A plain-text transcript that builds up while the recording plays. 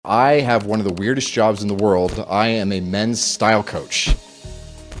I have one of the weirdest jobs in the world. I am a men's style coach.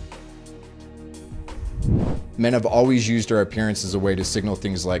 Men have always used our appearance as a way to signal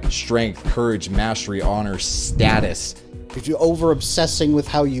things like strength, courage, mastery, honor, status. If you're over-obsessing with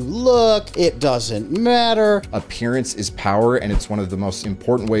how you look, it doesn't matter. Appearance is power, and it's one of the most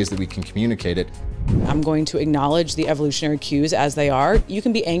important ways that we can communicate it. I'm going to acknowledge the evolutionary cues as they are. You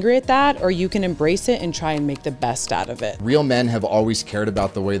can be angry at that, or you can embrace it and try and make the best out of it. Real men have always cared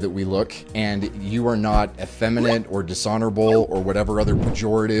about the way that we look, and you are not effeminate or dishonorable or whatever other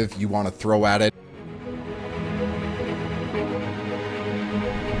pejorative you want to throw at it.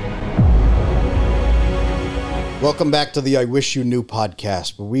 Welcome back to the I Wish You Knew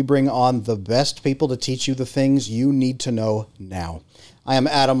podcast, where we bring on the best people to teach you the things you need to know now. I am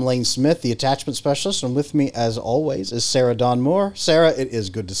Adam Lane Smith, the attachment specialist, and with me, as always, is Sarah Dawn Moore. Sarah, it is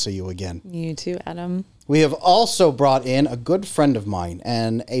good to see you again. You too, Adam. We have also brought in a good friend of mine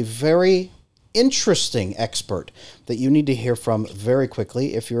and a very interesting expert that you need to hear from very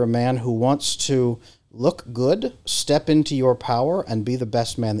quickly if you're a man who wants to look good, step into your power, and be the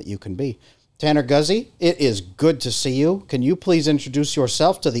best man that you can be. Tanner Guzy, it is good to see you. Can you please introduce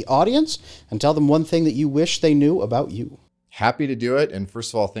yourself to the audience and tell them one thing that you wish they knew about you? Happy to do it. And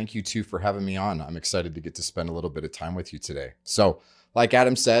first of all, thank you too for having me on. I'm excited to get to spend a little bit of time with you today. So like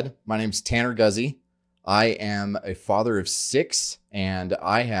Adam said, my name's Tanner Guzy. I am a father of 6 and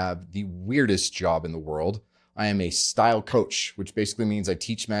I have the weirdest job in the world. I am a style coach, which basically means I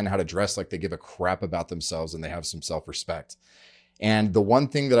teach men how to dress like they give a crap about themselves and they have some self-respect. And the one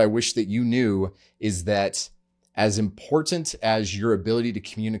thing that I wish that you knew is that as important as your ability to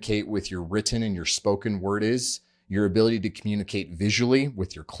communicate with your written and your spoken word is, your ability to communicate visually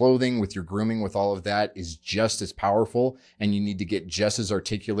with your clothing, with your grooming, with all of that is just as powerful. And you need to get just as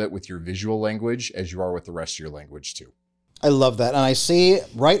articulate with your visual language as you are with the rest of your language too. I love that. And I see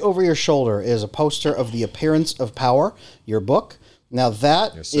right over your shoulder is a poster of The Appearance of Power, your book. Now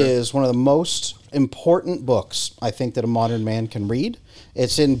that is one of the most important books I think that a modern man can read.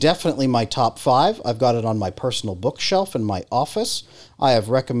 It's in definitely my top 5. I've got it on my personal bookshelf in my office. I have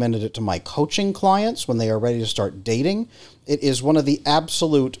recommended it to my coaching clients when they are ready to start dating. It is one of the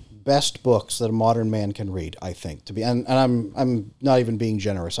absolute best books that a modern man can read, I think. And I'm not even being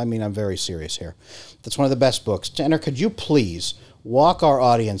generous. I mean, I'm very serious here. That's one of the best books. Tanner, could you please walk our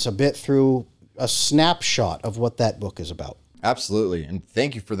audience a bit through a snapshot of what that book is about? Absolutely. And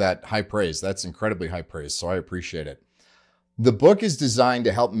thank you for that high praise. That's incredibly high praise. So I appreciate it. The book is designed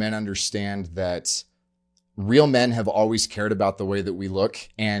to help men understand that real men have always cared about the way that we look,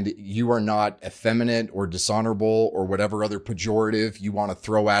 and you are not effeminate or dishonorable or whatever other pejorative you want to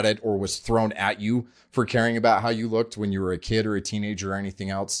throw at it or was thrown at you for caring about how you looked when you were a kid or a teenager or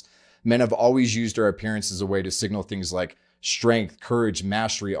anything else. Men have always used our appearance as a way to signal things like strength, courage,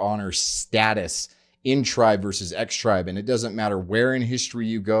 mastery, honor, status, in tribe versus ex tribe. And it doesn't matter where in history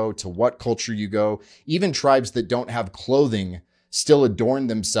you go, to what culture you go, even tribes that don't have clothing still adorn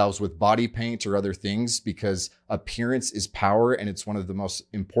themselves with body paint or other things because appearance is power. And it's one of the most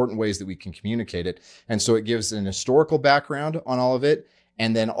important ways that we can communicate it. And so it gives an historical background on all of it.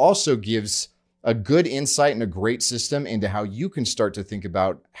 And then also gives a good insight and a great system into how you can start to think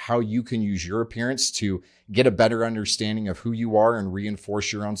about how you can use your appearance to get a better understanding of who you are and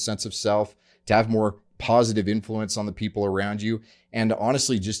reinforce your own sense of self, to have more positive influence on the people around you, and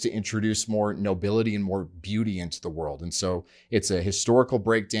honestly, just to introduce more nobility and more beauty into the world. And so it's a historical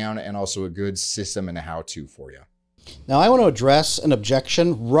breakdown and also a good system and a how-to for you. Now, I want to address an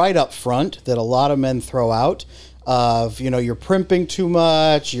objection right up front that a lot of men throw out of, you're primping too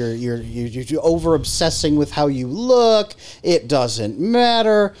much, you're over-obsessing with how you look, it doesn't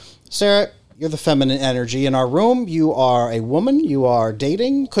matter. Sarah, you're the feminine energy in our room. You are a woman. You are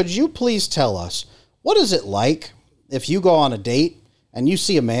dating. Could you please tell us, what is it like if you go on a date and you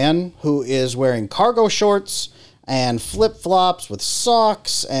see a man who is wearing cargo shorts and flip-flops with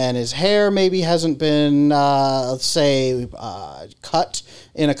socks and his hair maybe hasn't been, cut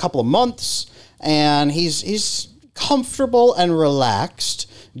in a couple of months, and he's comfortable and relaxed?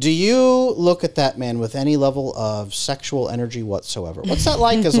 Do you look at that man with any level of sexual energy whatsoever? What's that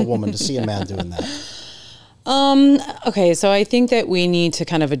like as a woman to see a man doing that? Okay, so I think that we need to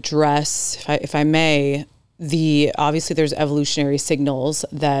kind of address, if I may, obviously there's evolutionary signals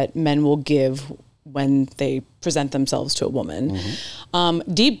that men will give when they present themselves to a woman.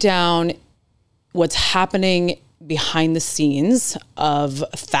 Mm-hmm. Deep down, what's happening behind the scenes of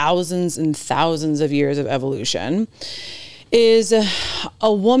thousands and thousands of years of evolution is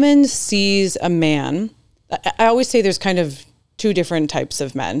a woman sees a man. I always say there's kind of two different types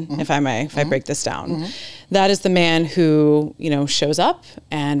of men, if I may, if I break this down. That is the man who, shows up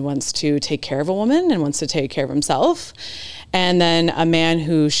and wants to take care of a woman and wants to take care of himself. And then a man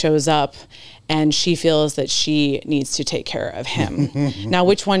who shows up and she feels that she needs to take care of him. Now,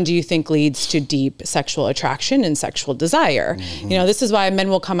 which one do you think leads to deep sexual attraction and sexual desire? This is why men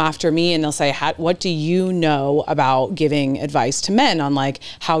will come after me and they'll say, what do you know about giving advice to men on like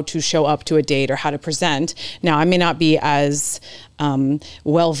how to show up to a date or how to present? Now, I may not be as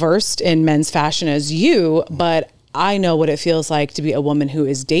well-versed in men's fashion as you, but I know what it feels like to be a woman who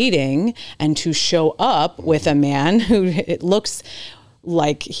is dating and to show up with a man who it looks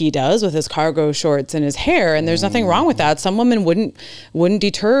like he does with his cargo shorts and his hair. And there's nothing wrong with that. Some women wouldn't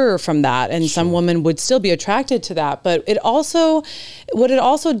deter from that. And some women would still be attracted to that. But what it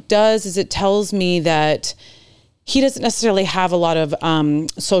also does is it tells me that he doesn't necessarily have a lot of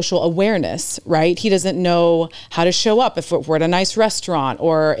social awareness, right? He doesn't know how to show up if we're at a nice restaurant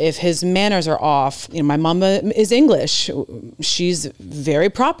or if his manners are off. My mama is English. She's very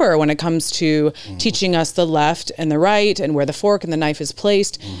proper when it comes to teaching us the left and the right and where the fork and the knife is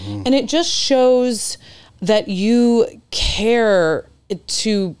placed. And it just shows that you care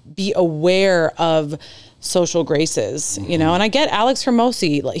to be aware of social graces, and I get Alex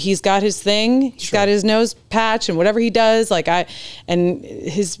Hermosi, like he's got his thing, he's got his nose patch and whatever he does,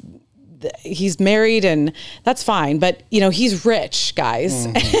 he's married and that's fine. But, he's rich, guys.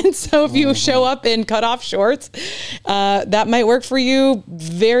 And so if you show up in cutoff shorts, that might work for you.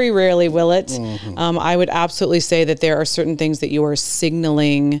 Very rarely will it. I would absolutely say that there are certain things that you are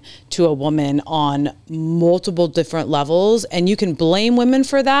signaling to a woman on multiple different levels, and you can blame women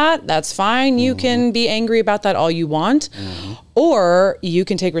for that. That's fine. You can be angry about that all you want. Or you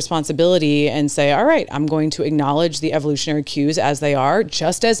can take responsibility and say, all right, I'm going to acknowledge the evolutionary cues as they are,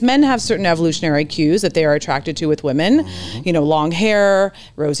 just as men have certain evolutionary cues that they are attracted to with women, long hair,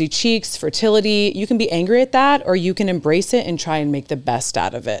 rosy cheeks, fertility. You can be angry at that, or you can embrace it and try and make the best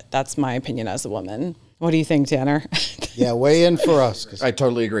out of it. That's my opinion as a woman. What do you think, Tanner? Yeah, weigh in for us. I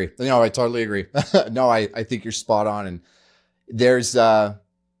totally agree. No, I totally agree. No, I think you're spot on. And there's a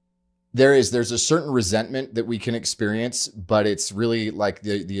certain resentment that we can experience, but it's really like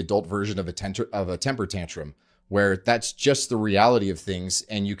the adult version of a temper tantrum, where that's just the reality of things.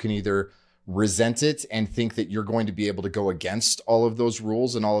 And you can either resent it and think that you're going to be able to go against all of those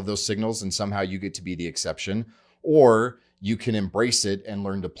rules and all of those signals, and somehow you get to be the exception, or you can embrace it and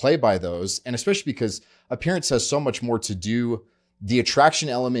learn to play by those. And especially because appearance has so much more to do. The attraction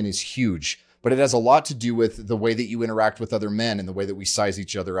element is huge, but it has a lot to do with the way that you interact with other men and the way that we size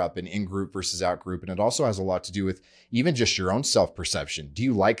each other up and in group versus out group. And it also has a lot to do with even just your own self-perception. Do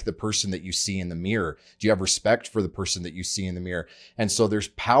you like the person that you see in the mirror? Do you have respect for the person that you see in the mirror? And so there's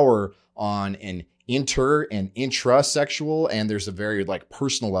power on an inter and intrasexual, and there's a very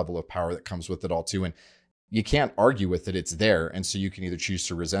personal level of power that comes with it all too. And you can't argue with it. It's there. And so you can either choose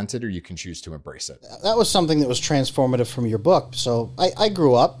to resent it or you can choose to embrace it. That was something that was transformative from your book. So I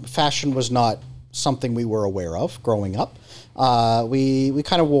grew up. Fashion was not something we were aware of growing up. We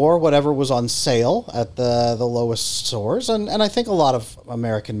kind of wore whatever was on sale at the lowest stores. And I think a lot of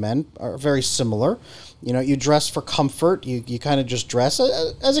American men are very similar. You dress for comfort. You kind of just dress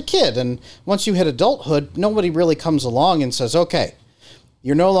as a kid. And once you hit adulthood, nobody really comes along and says, okay,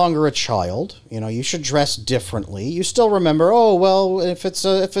 you're no longer a child. You should dress differently. You still remember, oh, well, if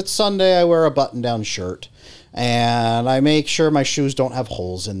it's Sunday, I wear a button-down shirt and I make sure my shoes don't have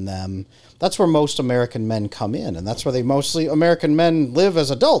holes in them. That's where most American men come in, and that's where American men live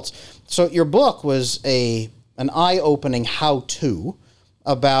as adults. So your book was an eye-opening how-to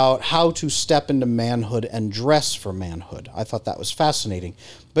about how to step into manhood and dress for manhood. I thought that was fascinating.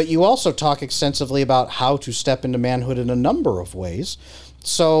 But you also talk extensively about how to step into manhood in a number of ways.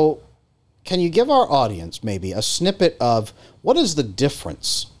 So can you give our audience maybe a snippet of what is the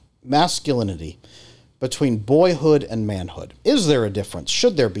difference, masculinity, between boyhood and manhood? Is there a difference?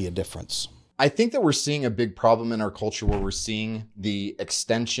 Should there be a difference? I think that we're seeing a big problem in our culture where we're seeing the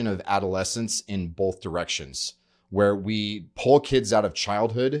extension of adolescence in both directions, where we pull kids out of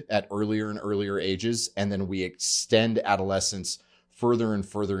childhood at earlier and earlier ages, and then we extend adolescence further and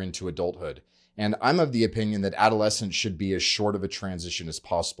further into adulthood. And I'm of the opinion that adolescence should be as short of a transition as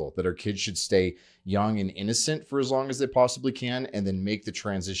possible, that our kids should stay young and innocent for as long as they possibly can, and then make the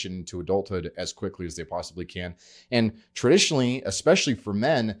transition into adulthood as quickly as they possibly can. And traditionally, especially for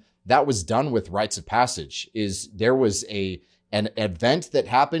men, that was done with rites of passage. There was a an event that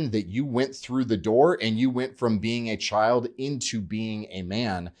happened that you went through the door and you went from being a child into being a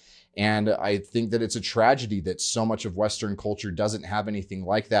man. And I think that it's a tragedy that so much of Western culture doesn't have anything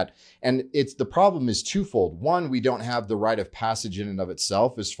like that. And the problem is twofold. One, we don't have the rite of passage in and of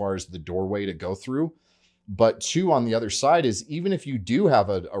itself as far as the doorway to go through. But two, on the other side is, even if you do have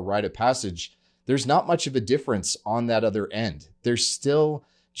a rite of passage, there's not much of a difference on that other end. There's still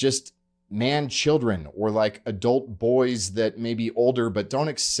just man children or like adult boys that may be older, but don't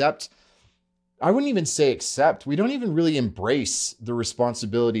accept. I wouldn't even say accept. We don't even really embrace the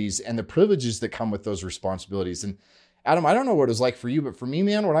responsibilities and the privileges that come with those responsibilities. And Adam, I don't know what it was like for you, but for me,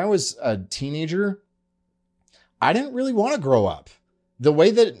 man, when I was a teenager, I didn't really want to grow up. The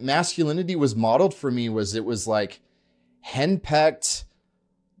way that masculinity was modeled for me was, it was like henpecked,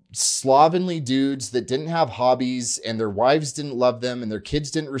 slovenly dudes that didn't have hobbies, and their wives didn't love them, and their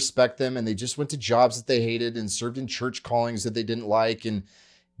kids didn't respect them, and they just went to jobs that they hated and served in church callings that they didn't like. And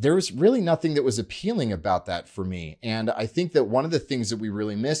there was really nothing that was appealing about that for me. And I think that one of the things that we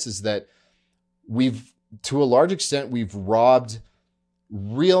really miss is that to a large extent, we've robbed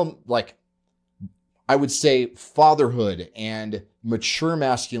real, like, I would say, fatherhood and mature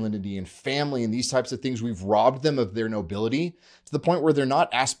masculinity and family and these types of things. We've robbed them of their nobility to the point where they're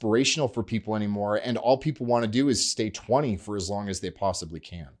not aspirational for people anymore. And all people want to do is stay 20 for as long as they possibly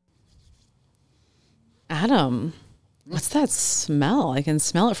can. Adam, what's that smell? I can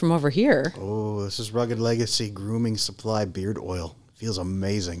smell it from over here. Oh, this is Rugged Legacy Grooming Supply Beard Oil. Feels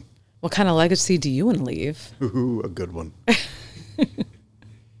amazing. What kind of legacy do you want to leave? Ooh, a good one.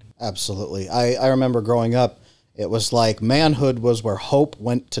 Absolutely. I remember growing up, it was like manhood was where hope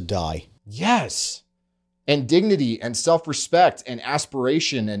went to die. Yes. And dignity and self-respect and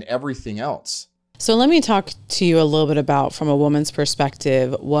aspiration and everything else. So let me talk to you a little bit about, from a woman's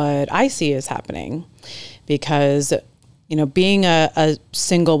perspective, what I see is happening. Because, you know, being a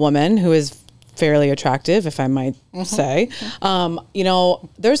single woman who is fairly attractive, if I might say, you know,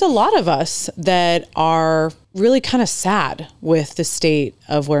 there's a lot of us that are really kind of sad with the state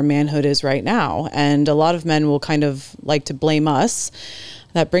of where manhood is right now. And a lot of men will kind of like to blame us.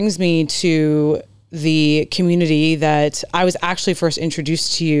 That brings me to the community that I was actually first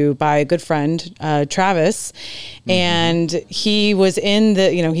introduced to you by a good friend, Travis. And he was in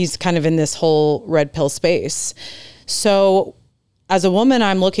he's kind of in this whole red pill space. So as a woman,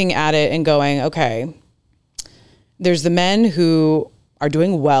 I'm looking at it and going, okay, there's the men who are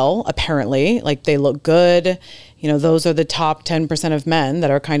doing well, apparently, like they look good. You know, those are the top 10% of men that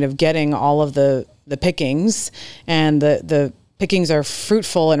are kind of getting all of the pickings, and the pickings are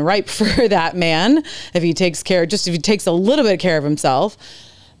fruitful and ripe for that man if he takes a little bit of care of himself.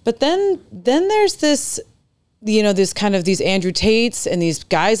 But then there's this, you know, these Andrew Tates and these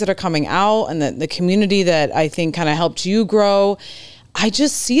guys that are coming out, and the community that I think kind of helped you grow. I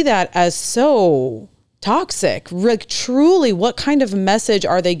just see that as so toxic. Like, truly, what kind of message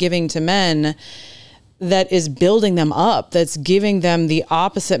are they giving to men that is building them up, that's giving them the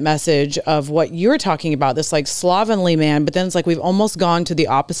opposite message of what you're talking about, this like slovenly man? But then it's like we've almost gone to the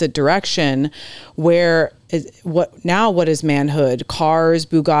opposite direction, where what is manhood? Cars,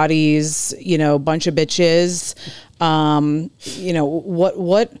 Bugattis, you know, bunch of bitches. You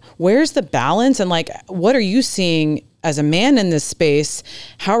know, where's the balance? And like, what are you seeing as a man in this space?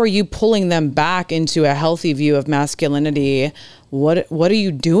 How are you pulling them back into a healthy view of masculinity? What are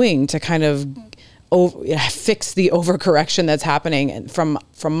you doing to kind of fix the overcorrection that's happening? And from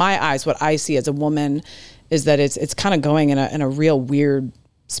my eyes, what I see as a woman is that it's kind of going in a real weird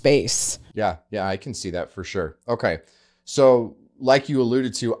space. Yeah, I can see that for sure. Okay, so like you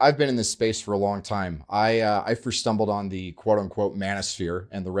alluded to, I've been in this space for a long time. I first stumbled on the quote unquote manosphere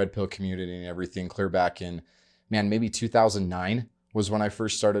and the red pill community and everything clear back in, maybe 2009 was when I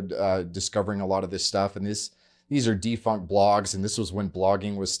first started discovering a lot of this stuff. And these are defunct blogs, and this was when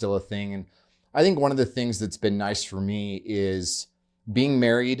blogging was still a thing. And I think one of the things that's been nice for me is being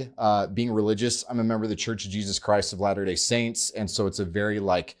married, being religious. I'm a member of the Church of Jesus Christ of Latter-day Saints. And so it's a very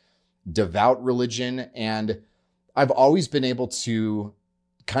like devout religion. And I've always been able to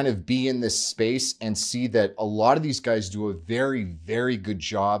kind of be in this space and see that a lot of these guys do a very, very good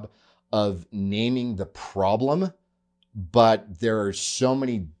job of naming the problem, but there are so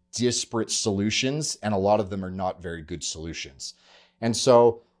many disparate solutions, and a lot of them are not very good solutions. And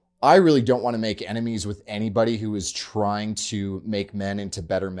so I really don't want to make enemies with anybody who is trying to make men into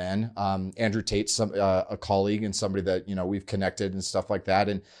better men. Andrew Tate's a colleague and somebody that, you know, we've connected and stuff like that.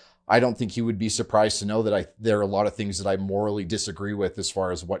 And I don't think he would be surprised to know that there are a lot of things that I morally disagree with as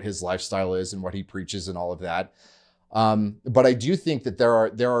far as what his lifestyle is and what he preaches and all of that. But I do think that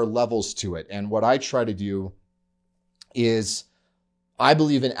there are levels to it. And what I try to do is I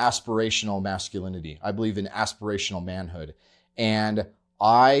believe in aspirational masculinity. I believe in aspirational manhood. And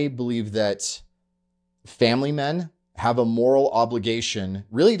I believe that family men have a moral obligation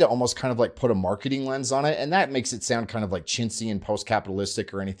really to almost kind of like put a marketing lens on it. And that makes it sound kind of like chintzy and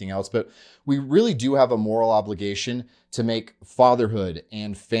post-capitalistic or anything else. But we really do have a moral obligation to make fatherhood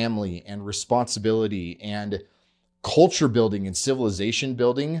and family and responsibility and culture building and civilization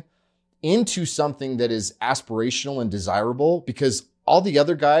building into something that is aspirational and desirable, because all the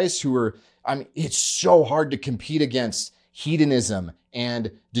other guys who are, I mean, it's so hard to compete against hedonism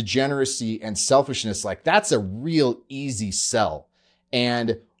and degeneracy and selfishness. Like, that's a real easy sell.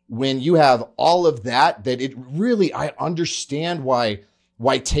 And when you have all of that, it really, I understand why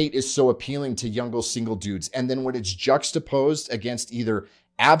Tate is so appealing to young single dudes. And then when it's juxtaposed against either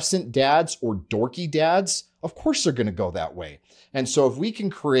absent dads or dorky dads, of course they're going to go that way. And so if we can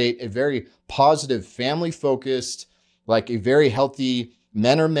create a very positive, family focused, like a very healthy,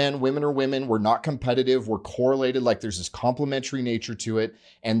 men are men, women are women, we're not competitive, we're correlated, like there's this complementary nature to it,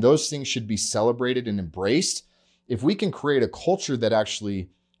 and those things should be celebrated and embraced. If we can create a culture that actually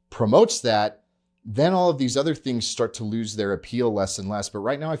promotes that, then all of these other things start to lose their appeal less and less. But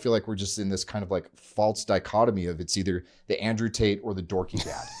right now I feel like we're just in this kind of like false dichotomy of it's either the Andrew Tate or the dorky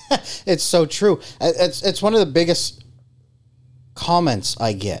dad. It's so true. It's one of the biggest comments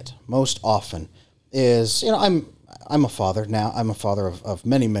I get most often is, I'm a father now. I'm a father of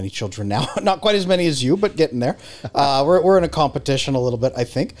many, many children now. Not quite as many as you, but getting there. We're in a competition a little bit, I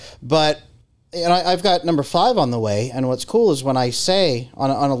think. But I've got number 5 on the way. And what's cool is when I say on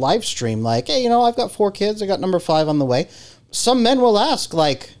a live stream, like, hey, I've got 4 kids. I got number 5 on the way. Some men will ask,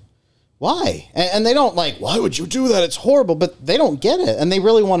 like, why? And they don't like, why would you do that? It's horrible. But they don't get it. And they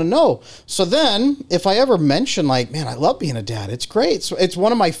really want to know. So then if I ever mention like, man, I love being a dad. It's great. So it's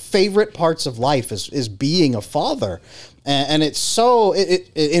one of my favorite parts of life is being a father. And it's so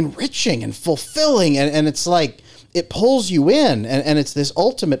enriching and fulfilling. And it's like, it pulls you in, and it's this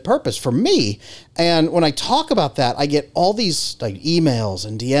ultimate purpose for me. And when I talk about that, I get all these like emails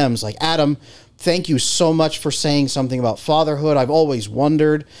and DMs like, Adam, thank you so much for saying something about fatherhood. I've always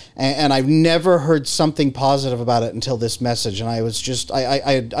wondered, and I've never heard something positive about it until this message. And I was just,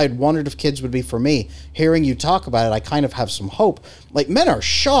 I'd wondered if kids would be for me. Hearing you talk about it, I kind of have some hope. Like, men are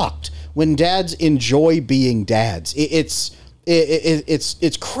shocked when dads enjoy being dads. It's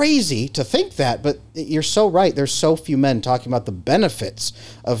crazy to think that, but you're so right. There's so few men talking about the benefits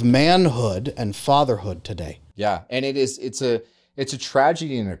of manhood and fatherhood today. Yeah, and it's a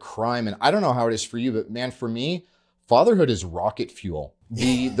tragedy and a crime. And I don't know how it is for you, but man, for me, fatherhood is rocket fuel.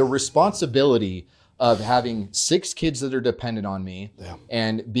 The responsibility of having 6 kids that are dependent on me,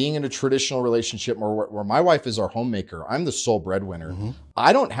 and being in a traditional relationship where my wife is our homemaker, I'm the sole breadwinner. Mm-hmm.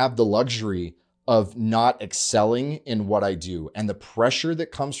 I don't have the luxury of not excelling in what I do. And the pressure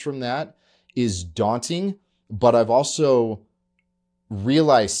that comes from that is daunting. But I've also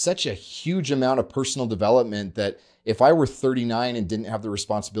realized such a huge amount of personal development that if I were 39 and didn't have the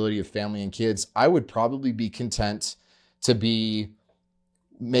responsibility of family and kids, I would probably be content to be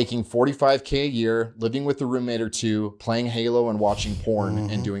making $45K a year, living with a roommate or 2, playing Halo and watching porn,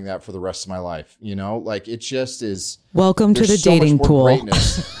 and doing that for the rest of my life. Like, it just is. Welcome to the dating pool.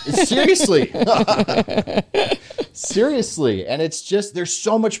 Seriously. Seriously. And it's just, there's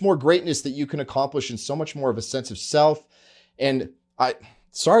so much more greatness that you can accomplish and so much more of a sense of self. And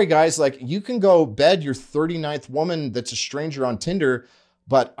sorry guys, like, you can go bed your 39th woman that's a stranger on Tinder,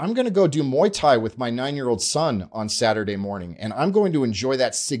 but I'm going to go do Muay Thai with my 9-year-old son on Saturday morning. And I'm going to enjoy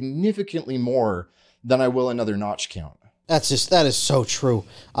that significantly more than I will another notch count. That is so true.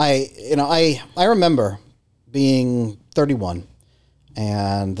 I remember being 31,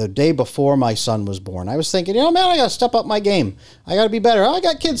 and the day before my son was born, I was thinking, man, I got to step up my game. I got to be better. I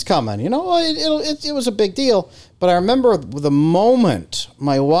got kids coming. It was a big deal. But I remember the moment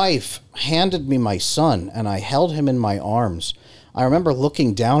my wife handed me my son and I held him in my arms, I remember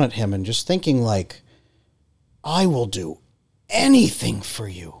looking down at him and just thinking, like, I will do anything for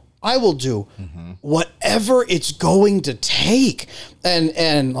you. I will do whatever it's going to take.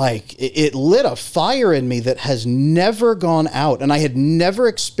 And like, it lit a fire in me that has never gone out. And I had never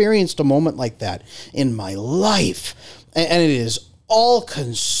experienced a moment like that in my life. And it is all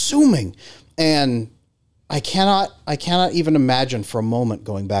consuming. And I cannot even imagine for a moment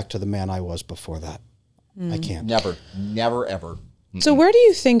going back to the man I was before that. I can't. Never, ever. So where do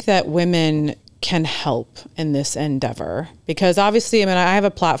you think that women can help in this endeavor? Because obviously, I have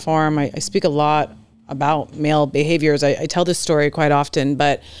a platform. I speak a lot about male behaviors. I tell this story quite often,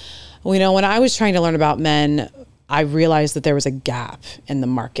 but when I was trying to learn about men, I realized that there was a gap in the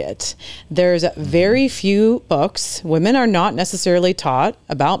market. There's very few books. Women are not necessarily taught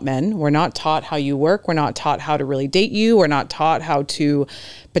about men. We're not taught how you work. We're not taught how to really date you. We're not taught how to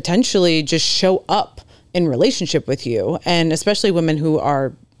potentially just show up in relationship with you. And especially women who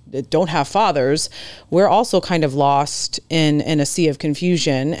don't have fathers, we're also kind of lost in a sea of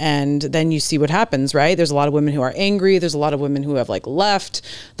confusion. And then you see what happens, right? There's a lot of women who are angry. There's a lot of women who have like left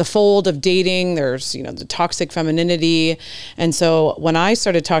the fold of dating. There's, the toxic femininity. And so when I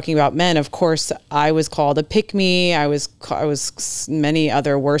started talking about men, of course, I was called a pick-me. I was many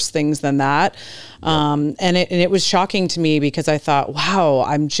other worse things than that. And it was shocking to me because I thought, wow,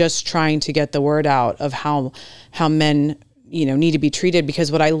 I'm just trying to get the word out of how men need to be treated,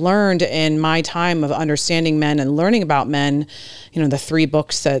 because what I learned in my time of understanding men and learning about men, the 3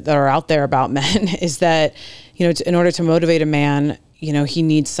 books that are out there about men is that, in order to motivate a man, he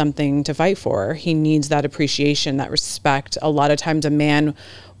needs something to fight for. He needs that appreciation, that respect. A lot of times a man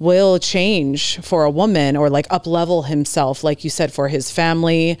will change for a woman or like up level himself, like you said, for his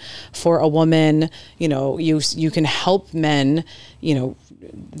family, for a woman. You can help men,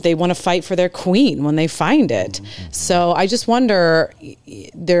 they want to fight for their queen when they find it. Mm-hmm. So I just wonder,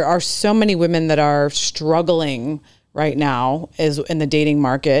 there are so many women that are struggling right now is in the dating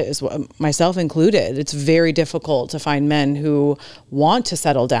market, is myself included. It's very difficult to find men who want to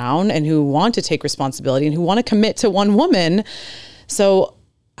settle down and who want to take responsibility and who want to commit to one woman. So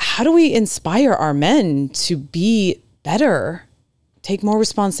how do we inspire our men to be better, take more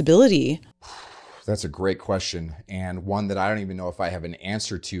responsibility? That's a great question, and one that I don't even know if I have an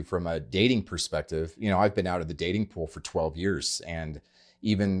answer to from a dating perspective. I've been out of the dating pool for 12 years, and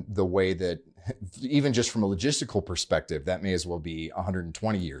even just from a logistical perspective, that may as well be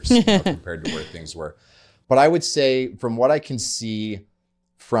 120 years compared to where things were. But I would say, from what I can see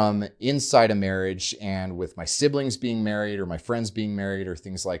from inside a marriage and with my siblings being married or my friends being married or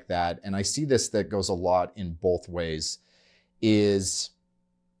things like that, and I see this that goes a lot in both ways, is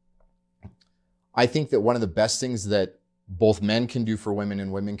I think that one of the best things that both men can do for women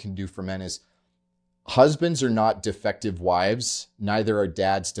and women can do for men is, husbands are not defective wives, neither are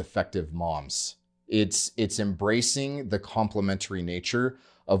dads defective moms. It's embracing the complementary nature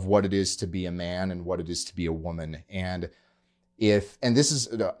of what it is to be a man and what it is to be a woman. And this is,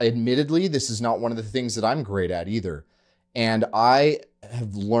 admittedly, this is not one of the things that I'm great at either. And I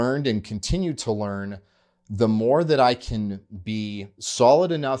have learned and continue to learn, the more that I can be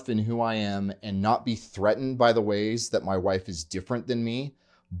solid enough in who I am and not be threatened by the ways that my wife is different than me,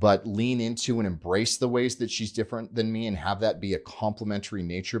 but lean into and embrace the ways that she's different than me and have that be a complementary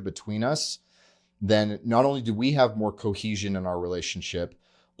nature between us, then not only do we have more cohesion in our relationship,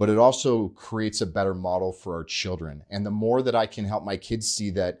 but it also creates a better model for our children. And the more that I can help my kids see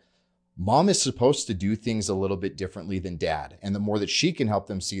that mom is supposed to do things a little bit differently than dad, and the more that she can help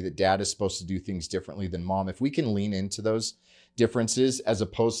them see that dad is supposed to do things differently than mom, if we can lean into those differences as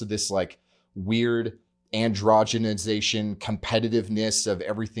opposed to this like weird androgenization, competitiveness of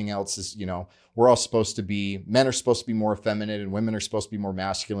everything else is, we're all supposed to be, men are supposed to be more effeminate and women are supposed to be more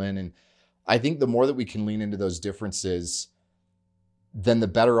masculine. And I think the more that we can lean into those differences, then the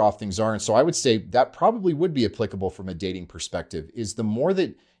better off things are. And so I would say that probably would be applicable from a dating perspective, is the more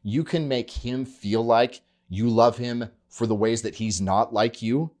that you can make him feel like you love him for the ways that he's not like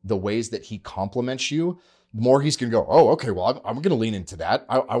you, the ways that he compliments you, the more he's going to go, oh, okay, well, I'm going to lean into that.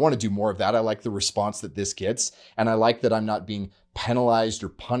 I want to do more of that. I like the response that this gets. And I like that I'm not being penalized or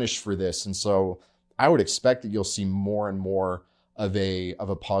punished for this. And so I would expect that you'll see more and more of a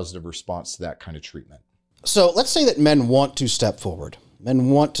positive response to that kind of treatment. So let's say that men want to step forward. Men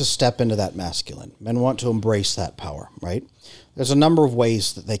want to step into that masculine. Men want to embrace that power, right? There's a number of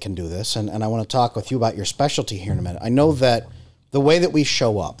ways that they can do this. And I want to talk with you about your specialty here in a minute. I know that the way that we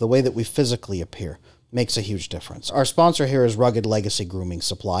show up, the way that we physically appear, makes a huge difference. Our sponsor here is Rugged Legacy Grooming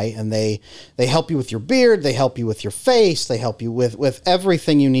Supply, and they help you with your beard, they help you with your face, they help you with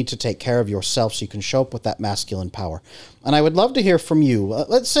everything you need to take care of yourself so you can show up with that masculine power. And I would love to hear from you.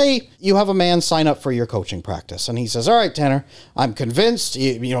 Let's say you have a man sign up for your coaching practice, and he says, all right, Tanner, I'm convinced,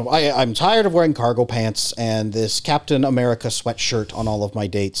 I'm tired of wearing cargo pants and this Captain America sweatshirt on all of my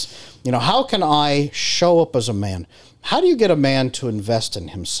dates. How can I show up as a man? How do you get a man to invest in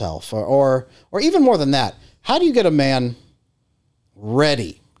himself? Or even more than that, how do you get a man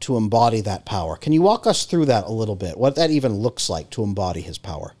ready to embody that power? Can you walk us through that a little bit? What that even looks like to embody his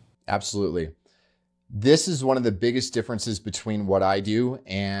power? Absolutely. This is one of the biggest differences between what I do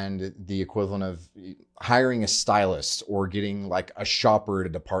and the equivalent of hiring a stylist or getting like a shopper at a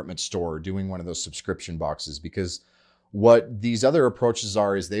department store, doing one of those subscription boxes, because what these other approaches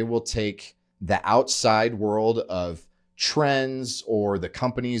are is they will take the outside world of trends or the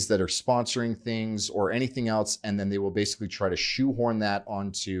companies that are sponsoring things or anything else. And then they will basically try to shoehorn that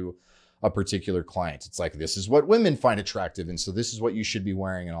onto a particular client. It's like, this is what women find attractive, and so this is what you should be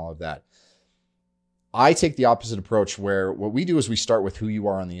wearing and all of that. I take the opposite approach, where what we do is we start with who you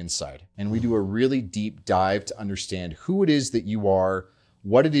are on the inside, and we do a really deep dive to understand who it is that you are,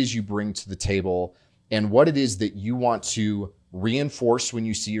 what it is you bring to the table, and what it is that you want to reinforce when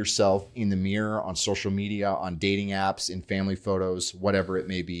you see yourself in the mirror, on social media, on dating apps, in family photos, whatever it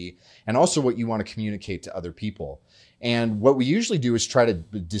may be, and also what you want to communicate to other people. And what we usually do is try to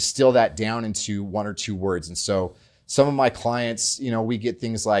distill that down into one or two words. And so some of my clients, we get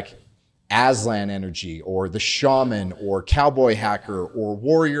things like Aslan energy, or the shaman, or cowboy hacker, or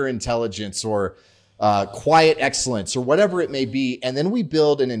warrior intelligence, or quiet excellence, or whatever it may be. And then we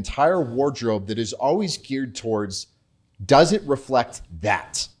build an entire wardrobe that is always geared towards, does it reflect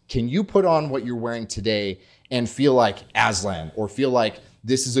that? Can you put on what you're wearing today and feel like Aslan, or feel like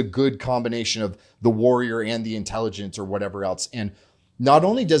this is a good combination of the warrior and the intelligence, or whatever else? And not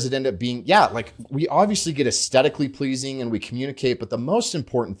only does it end up being, like, we obviously get aesthetically pleasing and we communicate, but the most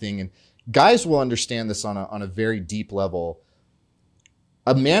important thing, and guys will understand this on a very deep level,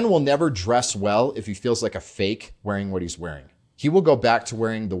 a man will never dress well if he feels like a fake wearing what he's wearing. He will go back to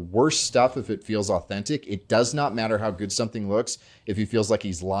wearing the worst stuff if it feels authentic. It does not matter how good something looks if he feels like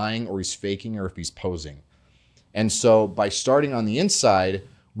he's lying, or he's faking, or if he's posing. And so by starting on the inside,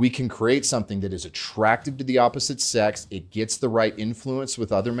 we can create something that is attractive to the opposite sex. It gets the right influence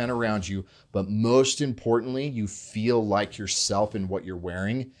with other men around you. But most importantly, you feel like yourself in what you're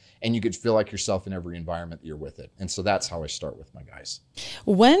wearing, and you could feel like yourself in every environment that you're with it. And so that's how I start with my guys.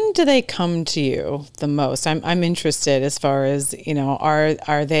 When do they come to you the most? I'm interested as far as,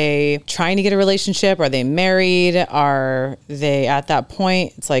 are they trying to get a relationship? Are they married? Are they at that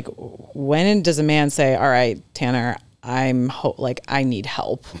point? It's like, when does a man say, all right, Tanner, I need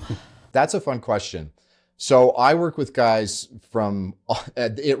help? That's a fun question. So I work with guys from,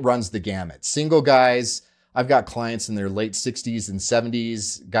 it runs the gamut. Single guys. I've got clients in their late 60s and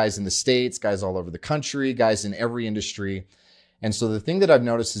 70s, guys in the States, guys all over the country, guys in every industry. And so the thing that I've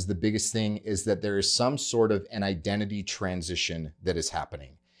noticed is the biggest thing is that there is some sort of an identity transition that is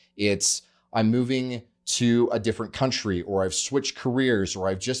happening. It's, I'm moving to a different country, or I've switched careers, or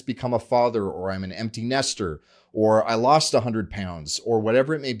I've just become a father, or I'm an empty nester, or I lost 100 pounds, or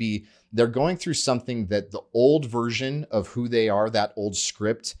whatever it may be. They're going through something that the old version of who they are, that old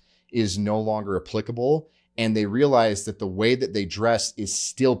script, is no longer applicable. And they realize that the way that they dress is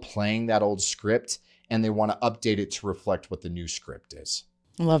still playing that old script, and they want to update it to reflect what the new script is.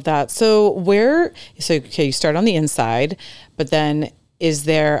 I love that. So you start on the inside, but then is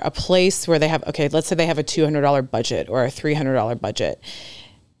there a place where they have, let's say they have a $200 budget or a $300 budget.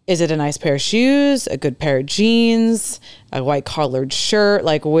 Is it a nice pair of shoes, a good pair of jeans, a white collared shirt?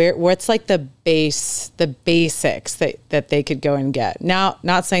 Like what's like the basics that they could go and get? Now,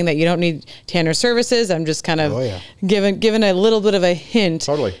 not saying that you don't need Tanner services. I'm just kind of giving a little bit of a hint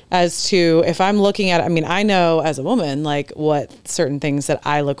as to, if I'm looking at, I know as a woman, like what certain things that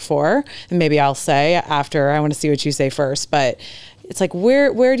I look for, and maybe I'll say after. I want to see what you say first, but it's like,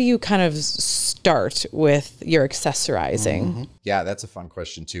 where do you kind of start with your accessorizing? Mm-hmm. Yeah, that's a fun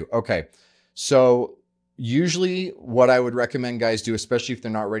question too. Okay. So usually what I would recommend guys do, especially if they're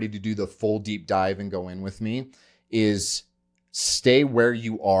not ready to do the full deep dive and go in with me, is stay where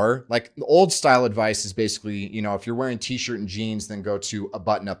you are. Like, the old style advice is basically, if you're wearing t-shirt and jeans, then go to a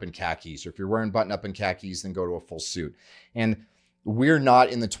button up and khakis. Or if you're wearing button up and khakis, then go to a full suit. And we're not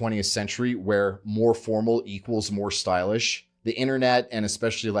in the 20th century where more formal equals more stylish. The internet, and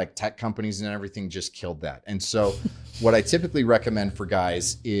especially like tech companies and everything, just killed that. And so what I typically recommend for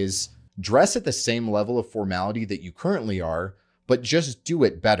guys is dress at the same level of formality that you currently are, but just do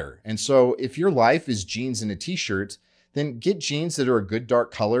it better. And so if your life is jeans and a t-shirt, then get jeans that are a good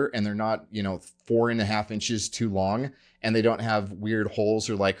dark color, and they're not, 4.5 inches too long, and they don't have weird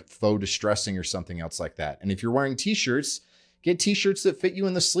holes or like faux distressing or something else like that. And if you're wearing t-shirts, get t-shirts that fit you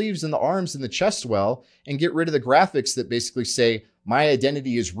in the sleeves and the arms and the chest well, and get rid of the graphics that basically say, my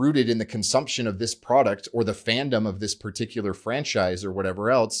identity is rooted in the consumption of this product or the fandom of this particular franchise or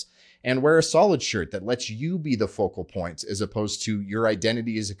whatever else, and wear a solid shirt that lets you be the focal point, as opposed to your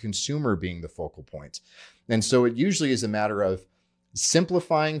identity as a consumer being the focal point. And so it usually is a matter of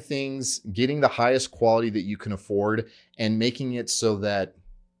simplifying things, getting the highest quality that you can afford, and making it so that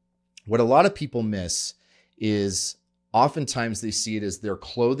what a lot of people miss is, oftentimes they see it as their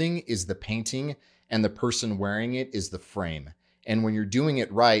clothing is the painting and the person wearing it is the frame. And when you're doing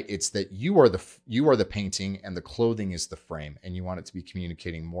it right, it's that you are the painting and the clothing is the frame, and you want it to be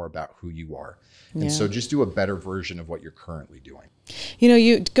communicating more about who you are. And so just do a better version of what you're currently doing. You know,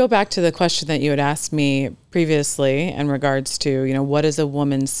 you go back to the question that you had asked me previously in regards to, you know, what does a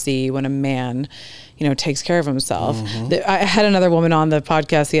woman see when a man, you know, takes care of himself? I had another woman on the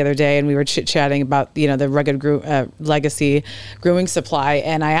podcast the other day, and we were chit-chatting about, you know, the rugged legacy grooming supply.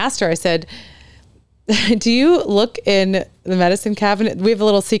 And I asked her, I said, do you look in the medicine cabinet? We have a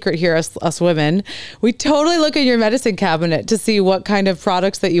little secret here, us women. We totally look in your medicine cabinet to see what kind of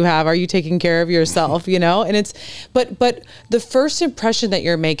products that you have. Are you taking care of yourself? You know, and it's, but the first impression that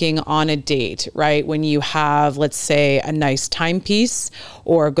you're making on a date, right? When you have, let's say, a nice timepiece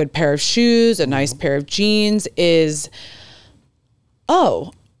or a good pair of shoes, a nice pair of jeans is,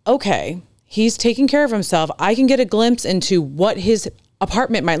 oh, okay, he's taking care of himself. I can get a glimpse into what his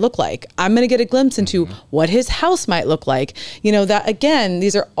apartment might look like. I'm going to get a glimpse into what his house might look like. You know, that again,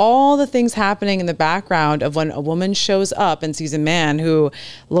 these are all the things happening in the background of when a woman shows up and sees a man who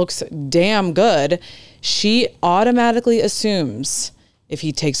looks damn good. She automatically assumes if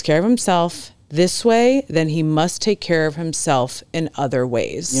he takes care of himself this way, then he must take care of himself in other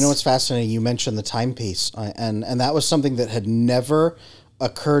ways. You know, what's fascinating? You mentioned the timepiece, and that was something that had never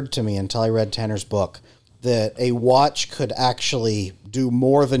occurred to me until I read Tanner's book, that a watch could actually do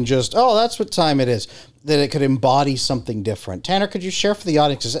more than just, oh, that's what time it is, that it could embody something different. Tanner, could you share for the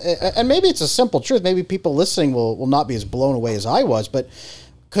audience? And maybe it's a simple truth. Maybe people listening will not be as blown away as I was, but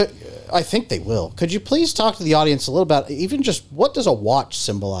I think they will. Could you please talk to the audience a little about even just what does a watch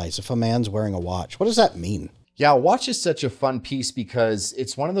symbolize if a man's wearing a watch? What does that mean? Yeah, a watch is such a fun piece because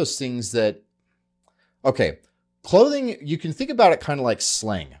it's one of those things that, okay, clothing, you can think about it kind of like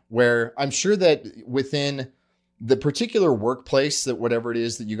slang, where I'm sure that within the particular workplace, that whatever it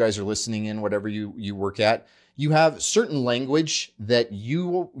is that you guys are listening in, whatever you work at, you have certain language that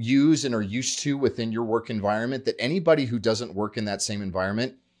you use and are used to within your work environment that anybody who doesn't work in that same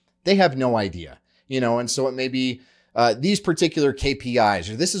environment, they have no idea, you know? And so it may be these particular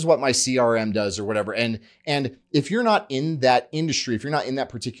KPIs, or this is what my CRM does or whatever. And if you're not in that industry, if you're not in that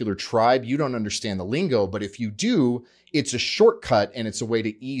particular tribe, you don't understand the lingo. But if you do, it's a shortcut and it's a way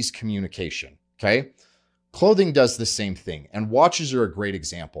to ease communication. Okay. Clothing does the same thing. And watches are a great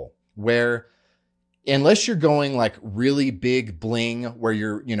example where unless you're going like really big bling where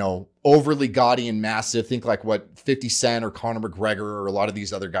you're, you know, overly gaudy and massive, think like what 50 Cent or Conor McGregor or a lot of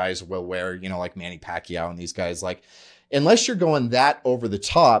these other guys will wear, you know, like Manny Pacquiao and these guys, like, unless you're going that over the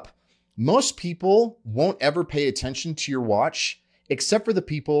top, most people won't ever pay attention to your watch except for the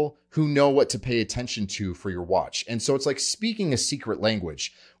people who know what to pay attention to for your watch. And so it's like speaking a secret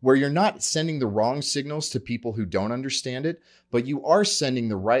language where you're not sending the wrong signals to people who don't understand it, but you are sending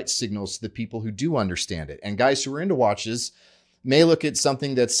the right signals to the people who do understand it. And guys who are into watches may look at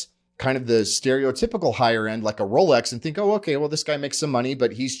something that's kind of the stereotypical higher end, like a Rolex, and think, oh, okay, well, this guy makes some money,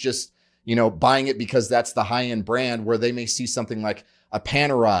 but he's just, you know, buying it because that's the high end brand, where they may see something like a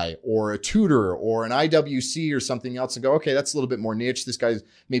Panerai or a Tudor or an IWC or something else and go, okay, that's a little bit more niche. This guy's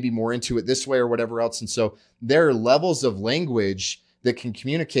maybe more into it this way or whatever else. And so there are levels of language that can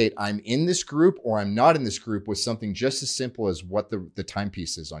communicate I'm in this group or I'm not in this group with something just as simple as what the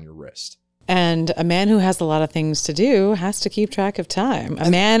timepiece is on your wrist. And a man who has a lot of things to do has to keep track of time. A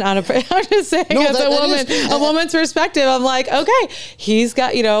man on a, I'm just saying, No, as a woman's perspective, I'm like, okay, he's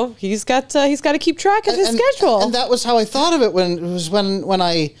got to keep track of his schedule. And that was how I thought of it when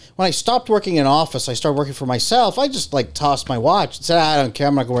I stopped working in office, I started working for myself. I just like tossed my watch and said, I don't care,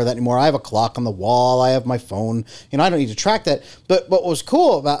 I'm not gonna wear that anymore. I have a clock on the wall, I have my phone, you know, I don't need to track that. But what was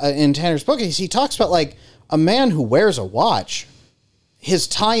cool about in Tanner's book is he talks about like a man who wears a watch, his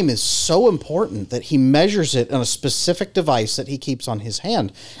time is so important that he measures it on a specific device that he keeps on his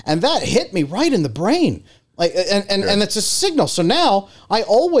hand. And that hit me right in the brain. Like, and it's a signal. So now I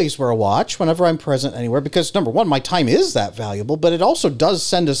always wear a watch whenever I'm present anywhere, because number one, my time is that valuable, but it also does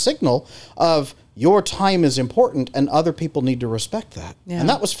send a signal of your time is important and other people need to respect that. Yeah. And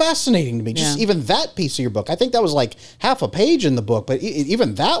that was fascinating to me. Just even that piece of your book. I think that was like half a page in the book, but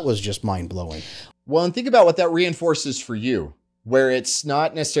even that was just mind blowing. Well, and think about what that reinforces for you, where it's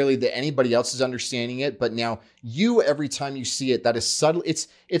not necessarily that anybody else is understanding it, but now you, every time you see it, that is subtle.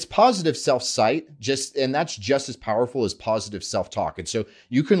 It's positive self-sight, and that's just as powerful as positive self-talk. And so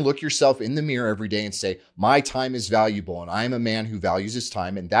you can look yourself in the mirror every day and say, my time is valuable, and I'm a man who values his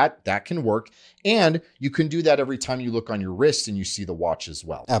time, and that can work. And you can do that every time you look on your wrist and you see the watch as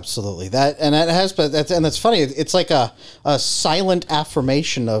well. Absolutely. That's funny. It's like a silent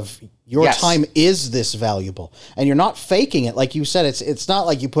affirmation of Your Yes. time is this valuable, and you're not faking it. Like you said, it's not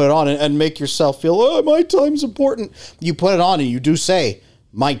like you put it on and make yourself feel, oh, my time's important. You put it on and you do say,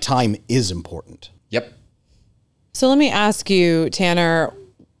 my time is important. Yep. So let me ask you, Tanner,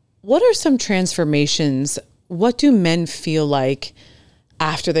 what are some transformations? What do men feel like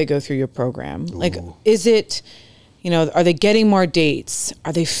after they go through your program? Like, is it, are they getting more dates?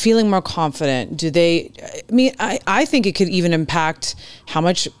 Are they feeling more confident? I think it could even impact how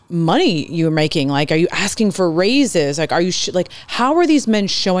much money you're making. Like, are you asking for raises? Like, are you, how are these men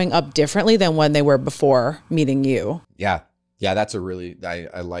showing up differently than when they were before meeting you? Yeah. Yeah. That's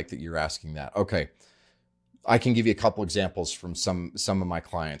I like that you're asking that. Okay. I can give you a couple examples from some of my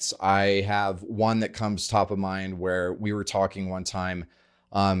clients. I have one that comes top of mind where we were talking one time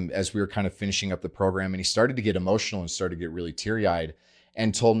as we were kind of finishing up the program, and he started to get emotional and started to get really teary-eyed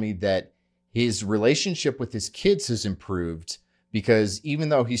and told me that his relationship with his kids has improved because even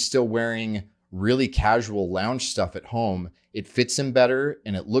though he's still wearing really casual lounge stuff at home, it fits him better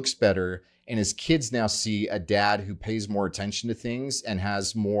and it looks better. And his kids now see a dad who pays more attention to things and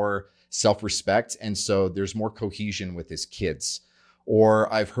has more self-respect. And so there's more cohesion with his kids.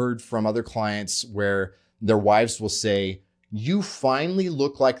 Or I've heard from other clients where their wives will say, you finally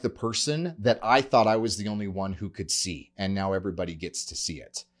look like the person that I thought I was the only one who could see. And now everybody gets to see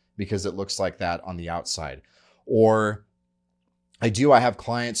it because it looks like that on the outside. Or I have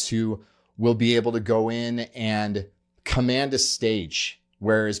clients who will be able to go in and command a stage,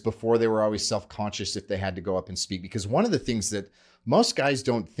 whereas before they were always self-conscious if they had to go up and speak. Because one of the things that most guys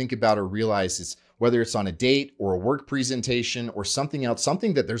don't think about or realize is whether it's on a date or a work presentation or something else,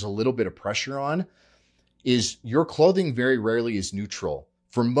 something that there's a little bit of pressure on, is your clothing very rarely is neutral.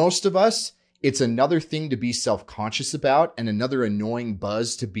 For most of us, it's another thing to be self-conscious about and another annoying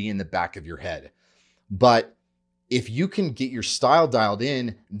buzz to be in the back of your head. But if you can get your style dialed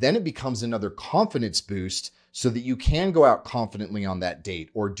in, then it becomes another confidence boost so that you can go out confidently on that date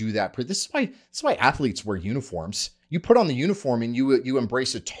or do that. This is why athletes wear uniforms. You put on the uniform and you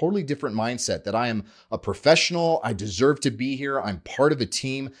embrace a totally different mindset that I am a professional. I deserve to be here. I'm part of a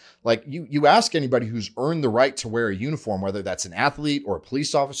team. Like you ask anybody who's earned the right to wear a uniform, whether that's an athlete or a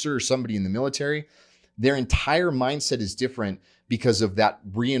police officer or somebody in the military, their entire mindset is different because of that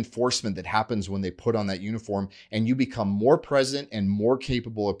reinforcement that happens when they put on that uniform, and you become more present and more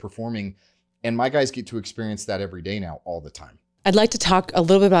capable of performing. And my guys get to experience that every day now, all the time. I'd like to talk a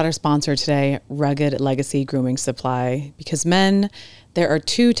little bit about our sponsor today, Rugged Legacy Grooming Supply, because men, there are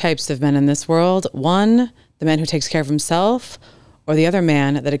two types of men in this world. One, the man who takes care of himself, or the other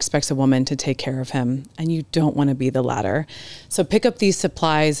man that expects a woman to take care of him. And you don't want to be the latter. So pick up these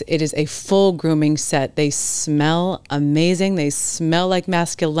supplies. It is a full grooming set. They smell amazing. They smell like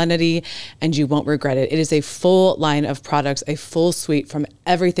masculinity, and you won't regret it. It is a full line of products, a full suite from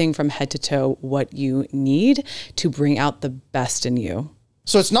everything from head to toe, what you need to bring out the best in you.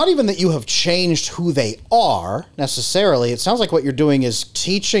 So it's not even that you have changed who they are necessarily. It sounds like what you're doing is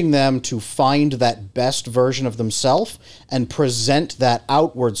teaching them to find that best version of themselves and present that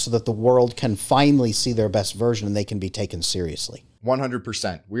outward so that the world can finally see their best version and they can be taken seriously.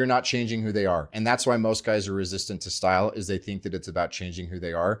 100%. We are not changing who they are. And that's why most guys are resistant to style, is they think that it's about changing who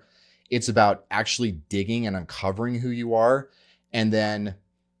they are. It's about actually digging and uncovering who you are. And then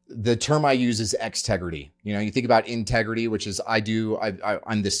the term I use is extegrity. You think about integrity, which is I'm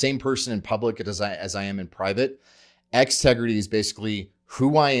the same person in public as I am in private. Extegrity is basically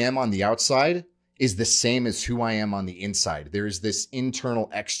who I am on the outside is the same as who I am on the inside. There is this internal,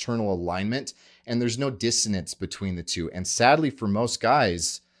 external alignment, and there's no dissonance between the two. And sadly, for most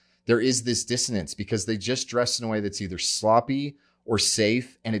guys, there is this dissonance because they just dress in a way that's either sloppy or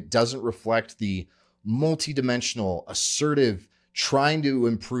safe, and it doesn't reflect the multidimensional, assertive, trying to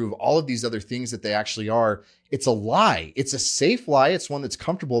improve all of these other things that they actually are. It's a lie. It's a safe lie. It's one that's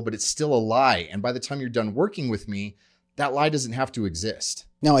comfortable, but it's still a lie. And by the time you're done working with me, that lie doesn't have to exist.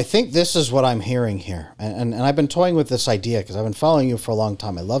 Now, I think this is what I'm hearing here. And I've been toying with this idea because I've been following you for a long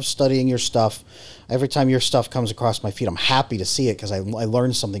time. I love studying your stuff. Every time your stuff comes across my feed, I'm happy to see it because I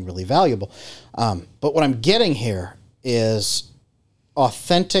learned something really valuable. But what I'm getting here is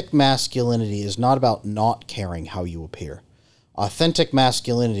authentic masculinity is not about not caring how you appear. Authentic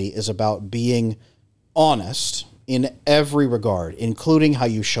masculinity is about being honest in every regard, including how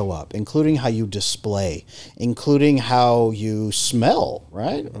you show up, including how you display, including how you smell,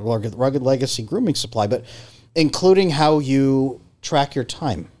 right? Rugged Legacy Grooming Supply, but including how you track your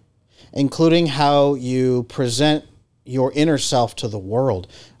time, including how you present your inner self to the world.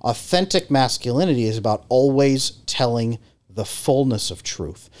 Authentic masculinity is about always telling the fullness of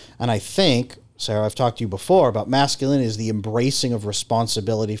truth. And I think Sarah, I've talked to you before about masculinity is the embracing of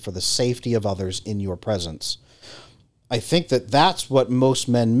responsibility for the safety of others in your presence. I think that's what most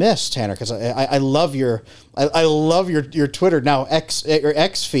men miss, Tanner, because I love your Twitter now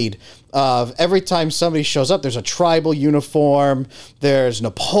X feed of every time somebody shows up, there's a tribal uniform, there's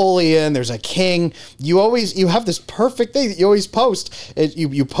Napoleon, there's a king. You have this perfect thing that you always post.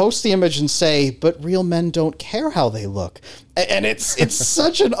 You post the image and say, but real men don't care how they look. And it's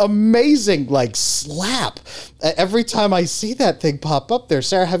such an amazing slap every time I see that thing pop up there.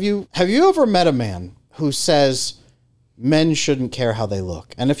 Sarah, have you ever met a man who says men shouldn't care how they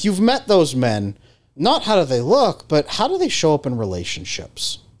look? And if you've met those men, not how do they look, but how do they show up in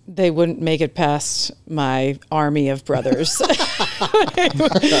relationships? They wouldn't make it past my army of brothers.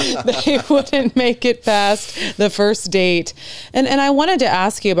 They wouldn't make it past the first date. And I wanted to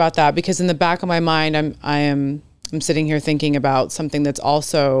ask you about that because in the back of my mind, I'm sitting here thinking about something that's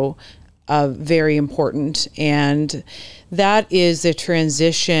also very important. And that is the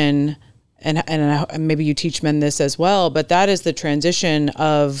transition, and maybe you teach men this as well, but that is the transition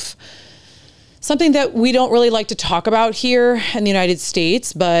of something that we don't really like to talk about here in the United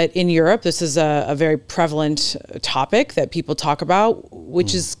States, but in Europe, this is a very prevalent topic that people talk about,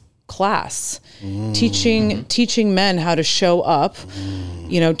 which is class. Teaching men how to show up,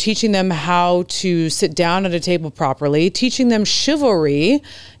 teaching them how to sit down at a table properly, teaching them chivalry,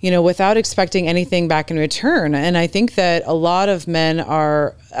 without expecting anything back in return. And I think that a lot of men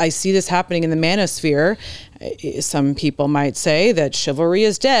I see this happening in the manosphere. Some people might say that chivalry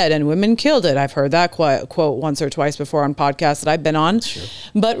is dead and women killed it. I've heard that quote once or twice before on podcasts that I've been on. Sure.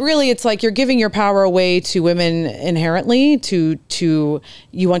 But really, it's like you're giving your power away to women inherently.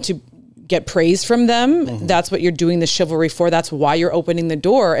 You want to get praise from them. Mm-hmm. That's what you're doing the chivalry for. That's why you're opening the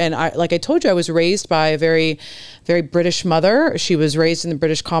door. And like I told you, I was raised by a very, very British mother. She was raised in the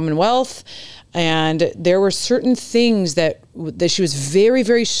British Commonwealth. And there were certain things that she was very,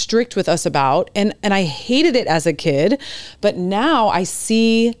 very strict with us about. And I hated it as a kid, but now I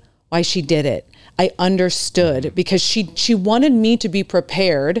see why she did it. I understood because she wanted me to be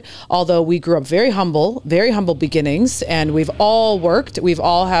prepared, although we grew up very humble beginnings, and we've all worked.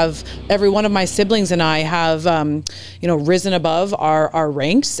 Every one of my siblings and I have, risen above our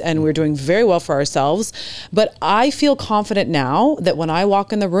ranks, and we're doing very well for ourselves. But I feel confident now that when I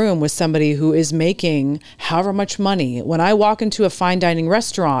walk in the room with somebody who is making however much money, when I walk into a fine dining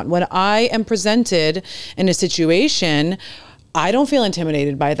restaurant, when I am presented in a situation, I don't feel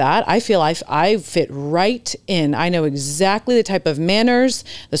intimidated by that. I feel I fit right in. I know exactly the type of manners,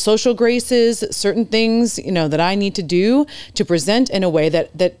 the social graces, certain things, that I need to do to present in a way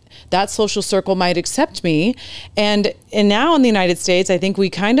that social circle might accept me. And now in the United States, I think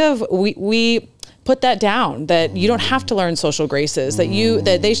we put that down, that you don't have to learn social graces,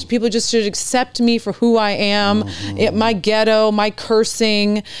 people just should accept me for who I am, my ghetto, my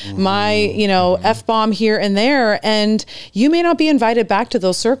cursing, my, F-bomb here and there. And you may not be invited back to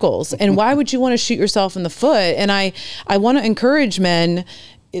those circles. And why would you want to shoot yourself in the foot? And I want to encourage men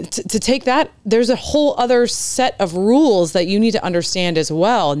to take that. There's a whole other set of rules that you need to understand as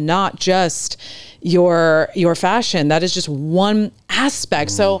well, not just your fashion. That is just one aspect.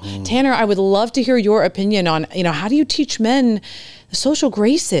 So Tanner, I would love to hear your opinion on, how do you teach men the social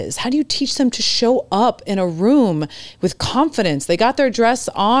graces? How do you teach them to show up in a room with confidence? They got their dress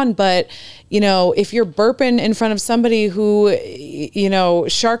on, but if you're burping in front of somebody who,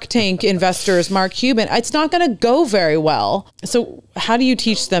 Shark Tank investors, Mark Cuban, it's not going to go very well. So how do you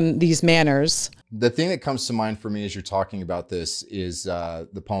teach them these manners? The thing that comes to mind for me as you're talking about this is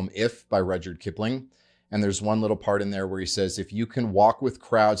the poem If by Rudyard Kipling. And there's one little part in there where he says, if you can walk with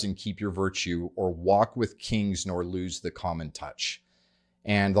crowds and keep your virtue, or walk with kings nor lose the common touch.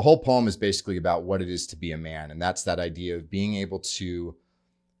 And the whole poem is basically about what it is to be a man. And that's that idea of being able to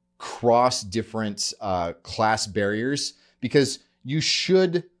cross different class barriers, because you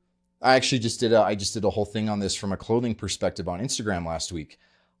should, I just did a whole thing on this from a clothing perspective on Instagram last week.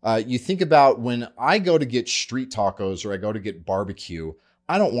 You think about when I go to get street tacos or I go to get barbecue,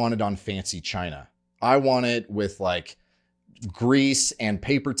 I don't want it on fancy china. I want it with grease and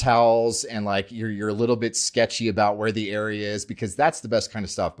paper towels, and you're a little bit sketchy about where the area is, because that's the best kind of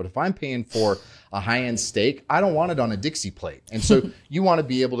stuff. But if I'm paying for a high-end steak, I don't want it on a Dixie plate. And so you want to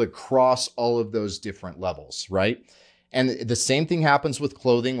be able to cross all of those different levels, right? And the same thing happens with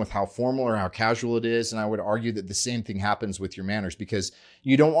clothing, with how formal or how casual it is. And I would argue that the same thing happens with your manners, because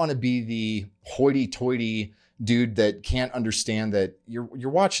you don't want to be the hoity-toity dude that can't understand that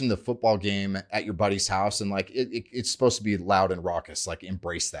you're watching the football game at your buddy's house, and it's supposed to be loud and raucous,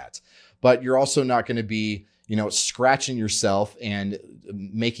 embrace that. But you're also not going to be, scratching yourself and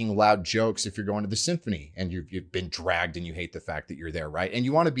making loud jokes if you're going to the symphony and you've been dragged and you hate the fact that you're there, right? And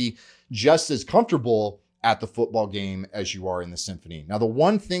you want to be just as comfortable at the football game as you are in the symphony. Now, the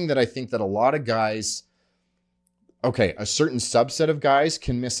one thing that I think that a lot of guys, a certain subset of guys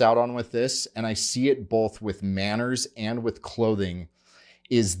can miss out on with this, and I see it both with manners and with clothing,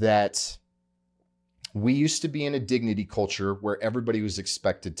 is that we used to be in a dignity culture where everybody was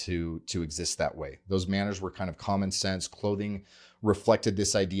expected to exist that way. Those manners were kind of common sense. Clothing reflected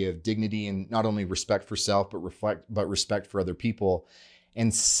this idea of dignity and not only respect for self, but respect for other people.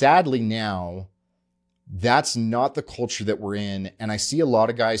 And sadly now, that's not the culture that we're in. And I see a lot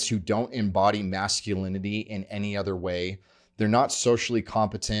of guys who don't embody masculinity in any other way. They're not socially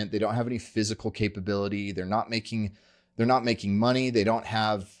competent. They don't have any physical capability. They're not making money. They don't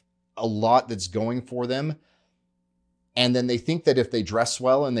have a lot that's going for them. And then they think that if they dress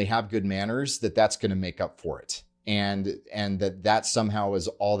well and they have good manners, that's going to make up for it. And that somehow is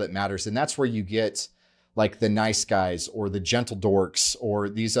all that matters. And that's where you get like the nice guys or the gentle dorks or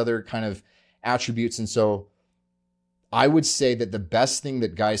these other kind of attributes. And so I would say that the best thing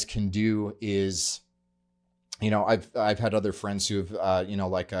that guys can do is, I've had other friends who have,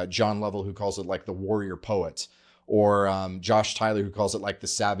 like John Lovell, who calls it like the warrior poet, or Josh Tyler, who calls it like the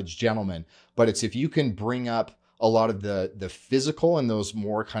savage gentleman. But it's if you can bring up a lot of the physical and those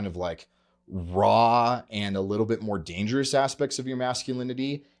more kind of like raw and a little bit more dangerous aspects of your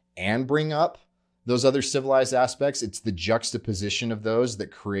masculinity and bring up those other civilized aspects, it's the juxtaposition of those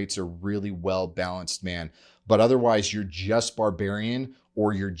that creates a really well-balanced man. But otherwise, you're just barbarian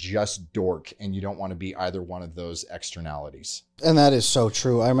or you're just dork, and you don't want to be either one of those externalities. And that is so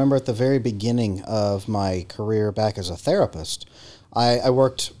true. I remember at the very beginning of my career back as a therapist, I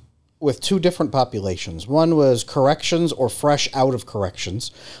worked with two different populations. One was corrections or fresh out of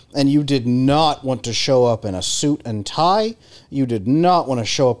corrections, and you did not want to show up in a suit and tie. You did not want to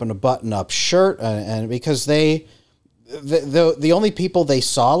show up in a button-up shirt, and because the only people they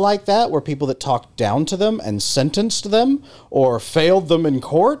saw like that were people that talked down to them and sentenced them or failed them in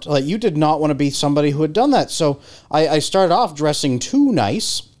court. Like, you did not want to be somebody who had done that. So I started off dressing too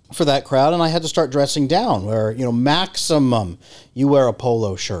nice for that crowd, and I had to start dressing down where, maximum you wear a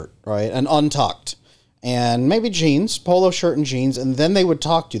polo shirt, right? And untucked. And maybe jeans, polo shirt and jeans, and then they would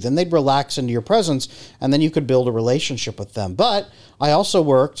talk to you. Then they'd relax into your presence, and then you could build a relationship with them. But I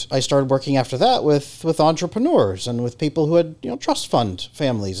started working after that with entrepreneurs and with people who had, trust fund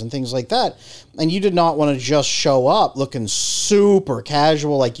families and things like that. And you did not want to just show up looking super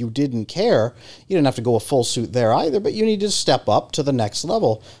casual like you didn't care. You didn't have to go a full suit there either, but you needed to step up to the next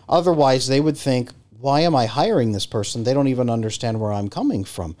level. Otherwise, they would think, why am I hiring this person? They don't even understand where I'm coming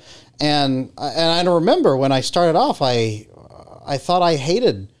from. And I remember when I started off, I thought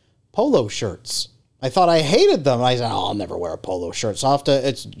I polo shirts. I thought I hated them. I said, I'll never wear a polo shirt. So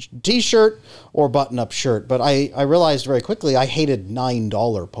it's t-shirt or button-up shirt. But I realized very quickly I hated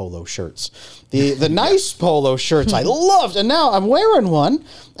 $9 polo shirts. The nice polo shirts I loved. And now I'm wearing one.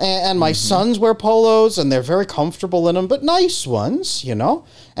 And my sons wear polos, and they're very comfortable in them, but nice ones,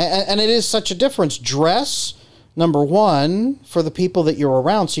 And it is such a difference. Dress, number one, for the people that you're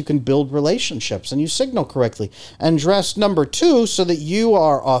around so you can build relationships and you signal correctly. And dress, number two, so that you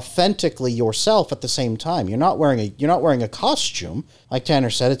are authentically yourself at the same time. You're not wearing a costume. Like Tanner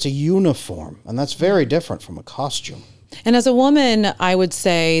said, it's a uniform. And that's very different from a costume. And as a woman, I would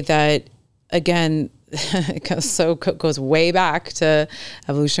say that, again, it goes way back to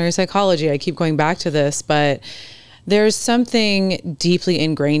evolutionary psychology. I keep going back to this, but there's something deeply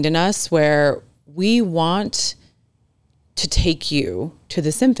ingrained in us where we want to take you to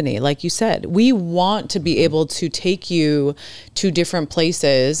the symphony. Like you said, we want to be able to take you to different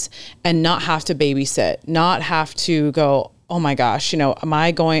places and not have to babysit, not have to go, oh my gosh,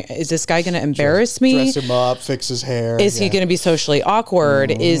 is this guy going to embarrass me? Dress him up, fix his hair. Is he going to be socially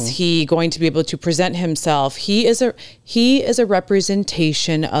awkward? Is he going to be able to present himself? He is a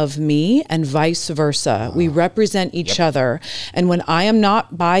representation of me and vice versa. We represent each other. And when I am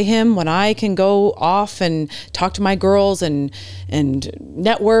not by him, when I can go off and talk to my girls and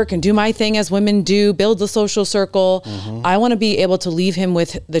network and do my thing as women do, build the social circle, I want to be able to leave him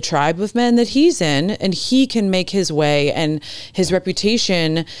with the tribe of men that he's in, and he can make his way, and his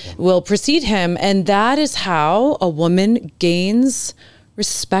reputation will precede him. And that is how a woman gains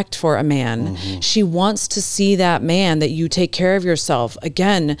respect for a man. She wants to see that man, that you take care of yourself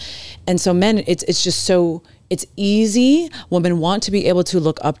again. And so men, it's just so It's easy. Women want to be able to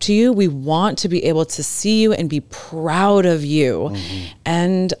look up to you. We want to be able to see you and be proud of you.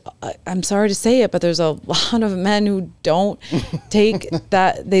 And I'm sorry to say it, but there's a lot of men who don't take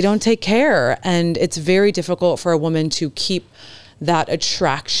that, they don't take care. And it's very difficult for a woman to keep that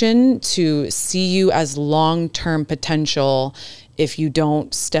attraction, to see you as long-term potential if you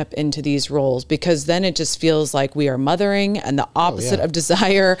don't step into these roles, because then it just feels like we are mothering, and the opposite of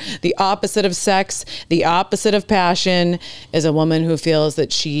desire, the opposite of sex, the opposite of passion is a woman who feels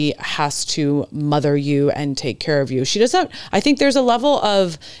that she has to mother you and take care of you. She doesn't, I think there's a level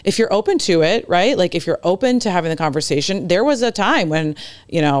of, if you're open to it, right? Like if you're open to having the conversation, there was a time when,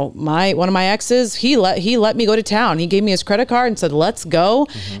 you know, one of my exes, he let me go to town. He gave me his credit card and said, let's go.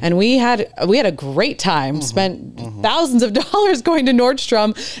 And we had a great time, spent thousands of dollars going to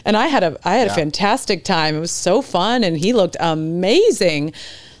Nordstrom, and I had a fantastic time. It was so fun, and he looked amazing.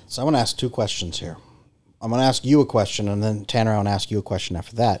 So I'm going to ask two questions here. I'm going to ask you a question, and then Tanner, I'll ask you a question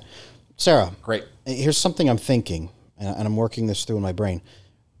after that. Sarah, great. Here's something I'm thinking, and I'm working this through in my brain.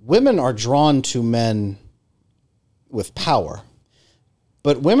 Women are drawn to men with power,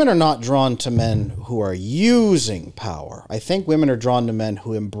 but women are not drawn to men who are using power. I think women are drawn to men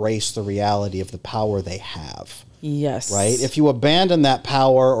who embrace the reality of the power they have. Yes. Right? If you abandon that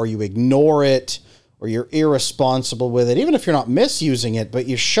power, or you ignore it, or you're irresponsible with it, even if you're not misusing it, but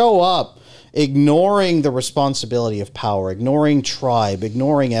you show up ignoring the responsibility of power, ignoring tribe,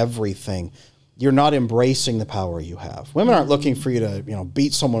 ignoring everything, you're not embracing the power you have. Women aren't looking for you to, you know,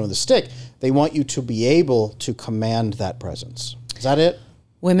 beat someone with a stick. They want you to be able to command that presence. Is that it?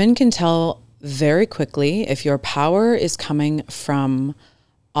 Women can tell very quickly if your power is coming from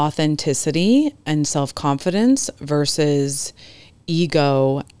authenticity and self-confidence versus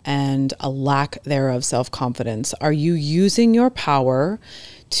ego and a lack thereof self-confidence. Are you using your power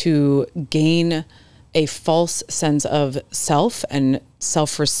to gain a false sense of self and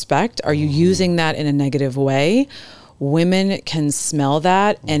self-respect? Are you using that in a negative way? Women can smell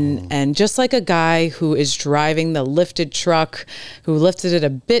that, and just like a guy who is driving the lifted truck, who lifted it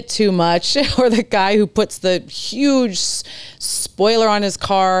a bit too much, or the guy who puts the huge spoiler on his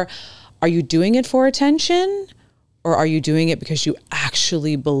car, are you doing it for attention, or are you doing it because you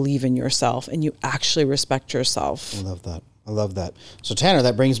actually believe in yourself and you actually respect yourself? I love that. I love that. So Tanner,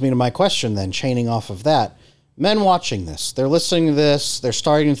 that brings me to my question then, chaining off of that. Men watching this, they're listening to this, they're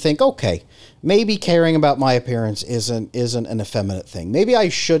starting to think, okay, maybe caring about my appearance isn't an effeminate thing. Maybe I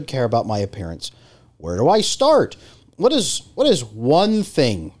should care about my appearance. Where do I start? What is one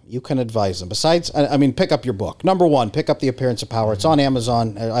thing you can advise them besides, I mean, pick up your book. Number one, pick up The Appearance of Power. It's on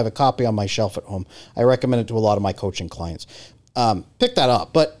Amazon. I have a copy on my shelf at home. I recommend it to a lot of my coaching clients. Pick that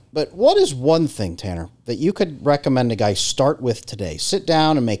up. But what is one thing, Tanner, that you could recommend a guy start with today? Sit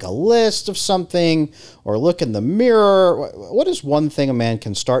down and make a list of something, or look in the mirror. What is one thing a man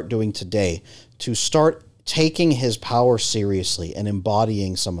can start doing today to start taking his power seriously and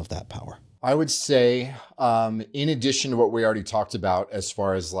embodying some of that power? I would say, in addition to what we already talked about, as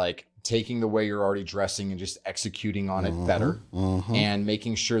far as like taking the way you're already dressing and just executing on it better, and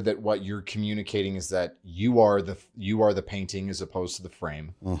making sure that what you're communicating is that you are the painting as opposed to the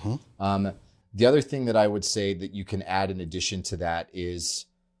frame. The other thing that I would say that you can add in addition to that is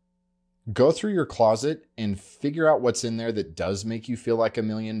go through your closet and figure out what's in there that does make you feel like $1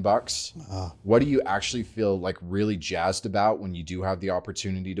 million. What do you actually feel like really jazzed about when you do have the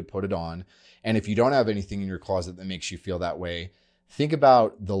opportunity to put it on? And if you don't have anything in your closet that makes you feel that way, think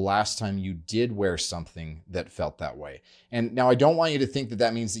about the last time you did wear something that felt that way. And now I don't want you to think that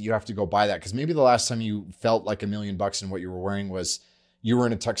that means that you have to go buy that, because maybe the last time you felt like $1 million and what you were wearing was you were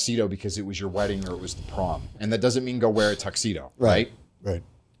in a tuxedo because it was your wedding or it was the prom. And that doesn't mean go wear a tuxedo, right? Right.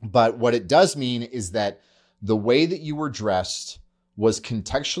 But what it does mean is that the way that you were dressed was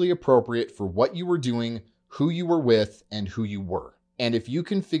contextually appropriate for what you were doing, who you were with, and who you were. And if you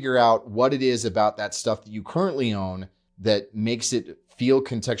can figure out what it is about that stuff that you currently own that makes it feel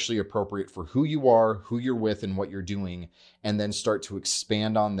contextually appropriate for who you are, who you're with, and what you're doing, and then start to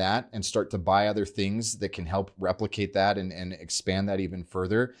expand on that and start to buy other things that can help replicate that and expand that even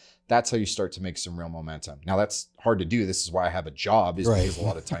further, that's how you start to make some real momentum. Now, that's hard to do. This is why I have a job, is because a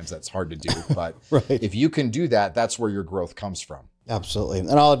lot of times that's hard to do. But if you can do that, that's where your growth comes from. Absolutely.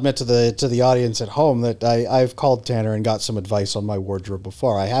 And I'll admit to the audience at home that I've called Tanner and got some advice on my wardrobe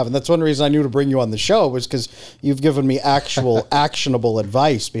before. I have. And that's one reason I knew to bring you on the show, was because you've given me actual actionable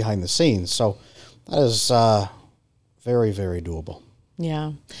advice behind the scenes. So that is very, very doable.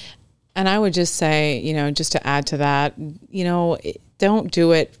 Yeah. And I would just say, just to add to that, don't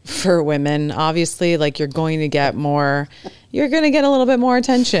do it for women. Obviously, like you're going to get a little bit more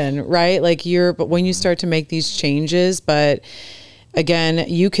attention, right? But when you start to make these changes, but again,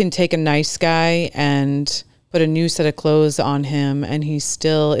 you can take a nice guy and put a new set of clothes on him and he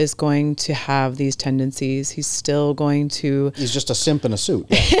still is going to have these tendencies. He's still going to... He's just a simp in a suit.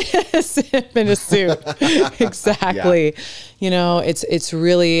 Yeah. A simp in a suit. Exactly. Yeah. It's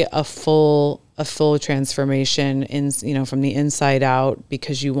really a full transformation from the inside out,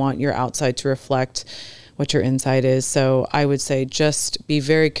 because you want your outside to reflect what your inside is. So I would say just be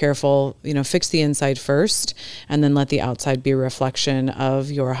very careful, fix the inside first and then let the outside be a reflection of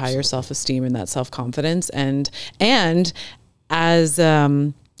your higher self-esteem and that self-confidence. And as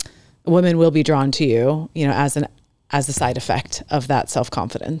women will be drawn to you, as a side effect of that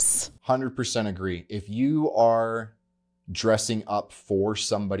self-confidence. 100% agree. If you are dressing up for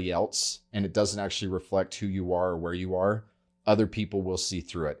somebody else and it doesn't actually reflect who you are or where you are, other people will see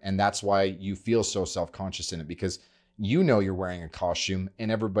through it. And that's why you feel so self-conscious in it, because you're wearing a costume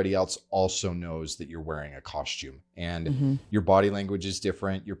and everybody else also knows that you're wearing a costume, and your body language is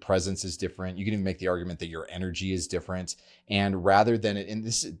different. Your presence is different. You can even make the argument that your energy is different. And rather than it, and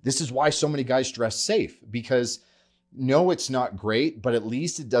this is why so many guys dress safe, because no, it's not great, but at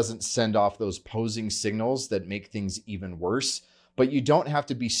least it doesn't send off those posing signals that make things even worse. But you don't have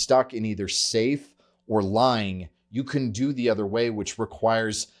to be stuck in either safe or lying. You can do the other way, which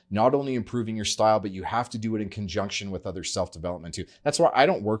requires not only improving your style, but you have to do it in conjunction with other self-development too. That's why I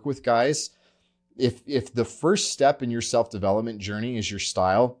don't work with guys. If the first step in your self-development journey is your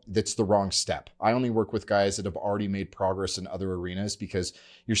style, that's the wrong step. I only work with guys that have already made progress in other arenas, because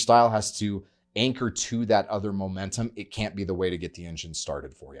your style has to anchor to that other momentum. It can't be the way to get the engine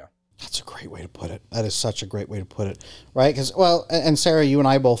started for you. That's a great way to put it. That is such a great way to put it, right? Because, and Sarah, you and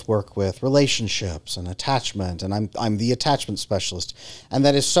I both work with relationships and attachment, and I'm the attachment specialist. And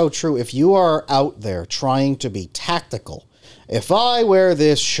that is so true. If you are out there trying to be tactical, if I wear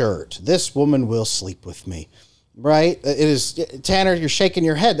this shirt, this woman will sleep with me, right? It is, Tanner, you're shaking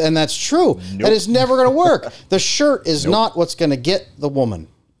your head, and that's true. Nope. That is never going to work. The shirt is not what's going to get the woman.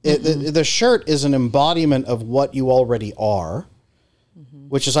 The shirt is an embodiment of what you already are,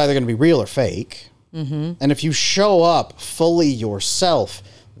 which is either going to be real or fake. And if you show up fully yourself,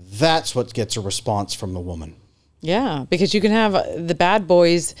 that's what gets a response from the woman. Yeah, because you can have the bad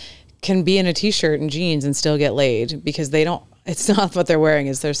boys can be in a t-shirt and jeans and still get laid, because it's not what they're wearing,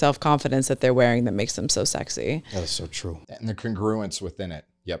 it's their self-confidence that they're wearing that makes them so sexy. That is so true. And the congruence within it.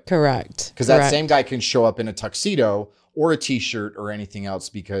 Yep. Correct. Because that same guy can show up in a tuxedo or a t-shirt or anything else,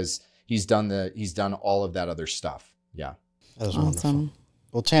 because he's done all of that other stuff. Yeah. That was wonderful.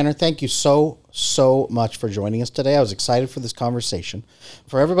 Well, Tanner, thank you so much for joining us today. I was excited for this conversation.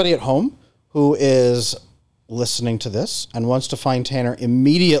 For everybody at home who is listening to this and wants to find Tanner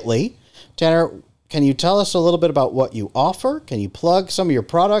immediately, Tanner, can you tell us a little bit about what you offer? Can you plug some of your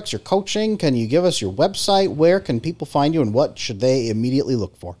products, your coaching? Can you give us your website? Where can people find you, and what should they immediately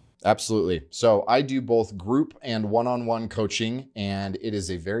look for? Absolutely. So I do both group and one-on-one coaching, and it is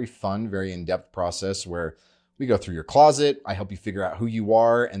a very fun, very in-depth process where we go through your closet. I help you figure out who you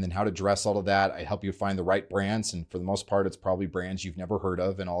are and then how to dress all of that. I help you find the right brands. And for the most part, it's probably brands you've never heard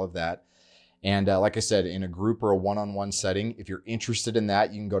of and all of that. And like I said, in a group or a one-on-one setting, if you're interested in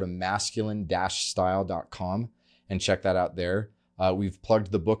that, you can go to masculine-style.com and check that out there. We've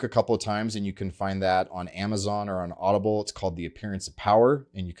plugged the book a couple of times, and you can find that on Amazon or on Audible. It's called The Appearance of Power,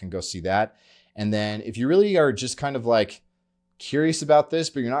 and you can go see that. And then if you really are just kind of like curious about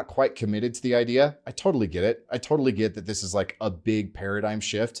this, but you're not quite committed to the idea, I totally get it. I totally get that this is like a big paradigm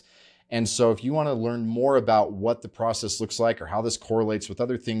shift. And so if you want to learn more about what the process looks like or how this correlates with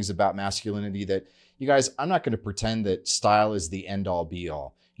other things about masculinity, that you guys, I'm not going to pretend that style is the end all be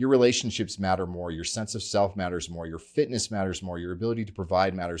all. Your relationships matter more. Your sense of self matters more. Your fitness matters more. Your ability to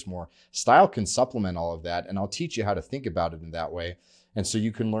provide matters more. Style can supplement all of that. And I'll teach you how to think about it in that way. And so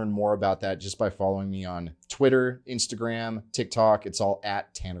you can learn more about that just by following me on Twitter, Instagram, TikTok. It's all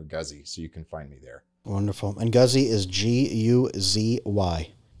at Tanner Guzy. So you can find me there. Wonderful. And Guzy is Guzy.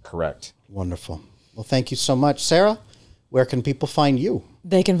 Correct. Wonderful. Well, thank you so much. Sarah, where can people find you?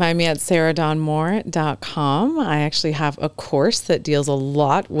 They can find me at sarahdawnmoore.com. I actually have a course that deals a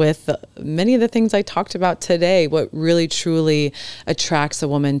lot with many of the things I talked about today, what really truly attracts a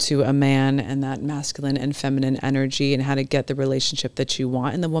woman to a man, and that masculine and feminine energy, and how to get the relationship that you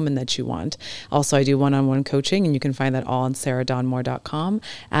want and the woman that you want. Also, I do one-on-one coaching, and you can find that all on sarahdawnmoore.com.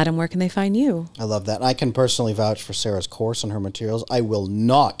 Adam, where can they find you? I love that. I can personally vouch for Sarah's course and her materials. I will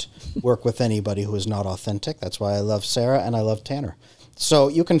not work with anybody who is not authentic. That's why I love Sarah and I love Tanner. So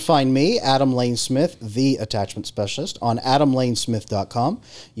you can find me, Adam Lane Smith, the attachment specialist, on adamlanesmith.com.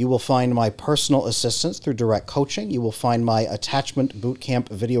 You will find my personal assistance through direct coaching. You will find my attachment bootcamp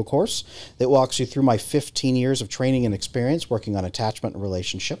video course that walks you through my 15 years of training and experience working on attachment and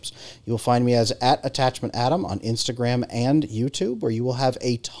relationships. You will find me as @AttachmentAdam on Instagram and YouTube, where you will have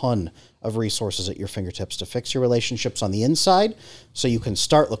a ton of resources at your fingertips to fix your relationships on the inside so you can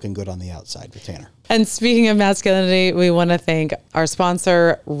start looking good on the outside with Tanner. And speaking of masculinity, we want to thank our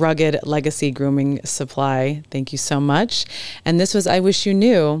sponsor, Rugged Legacy Grooming Supply. Thank you so much. And this was I Wish You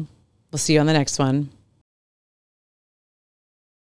Knew. We'll see you on the next one.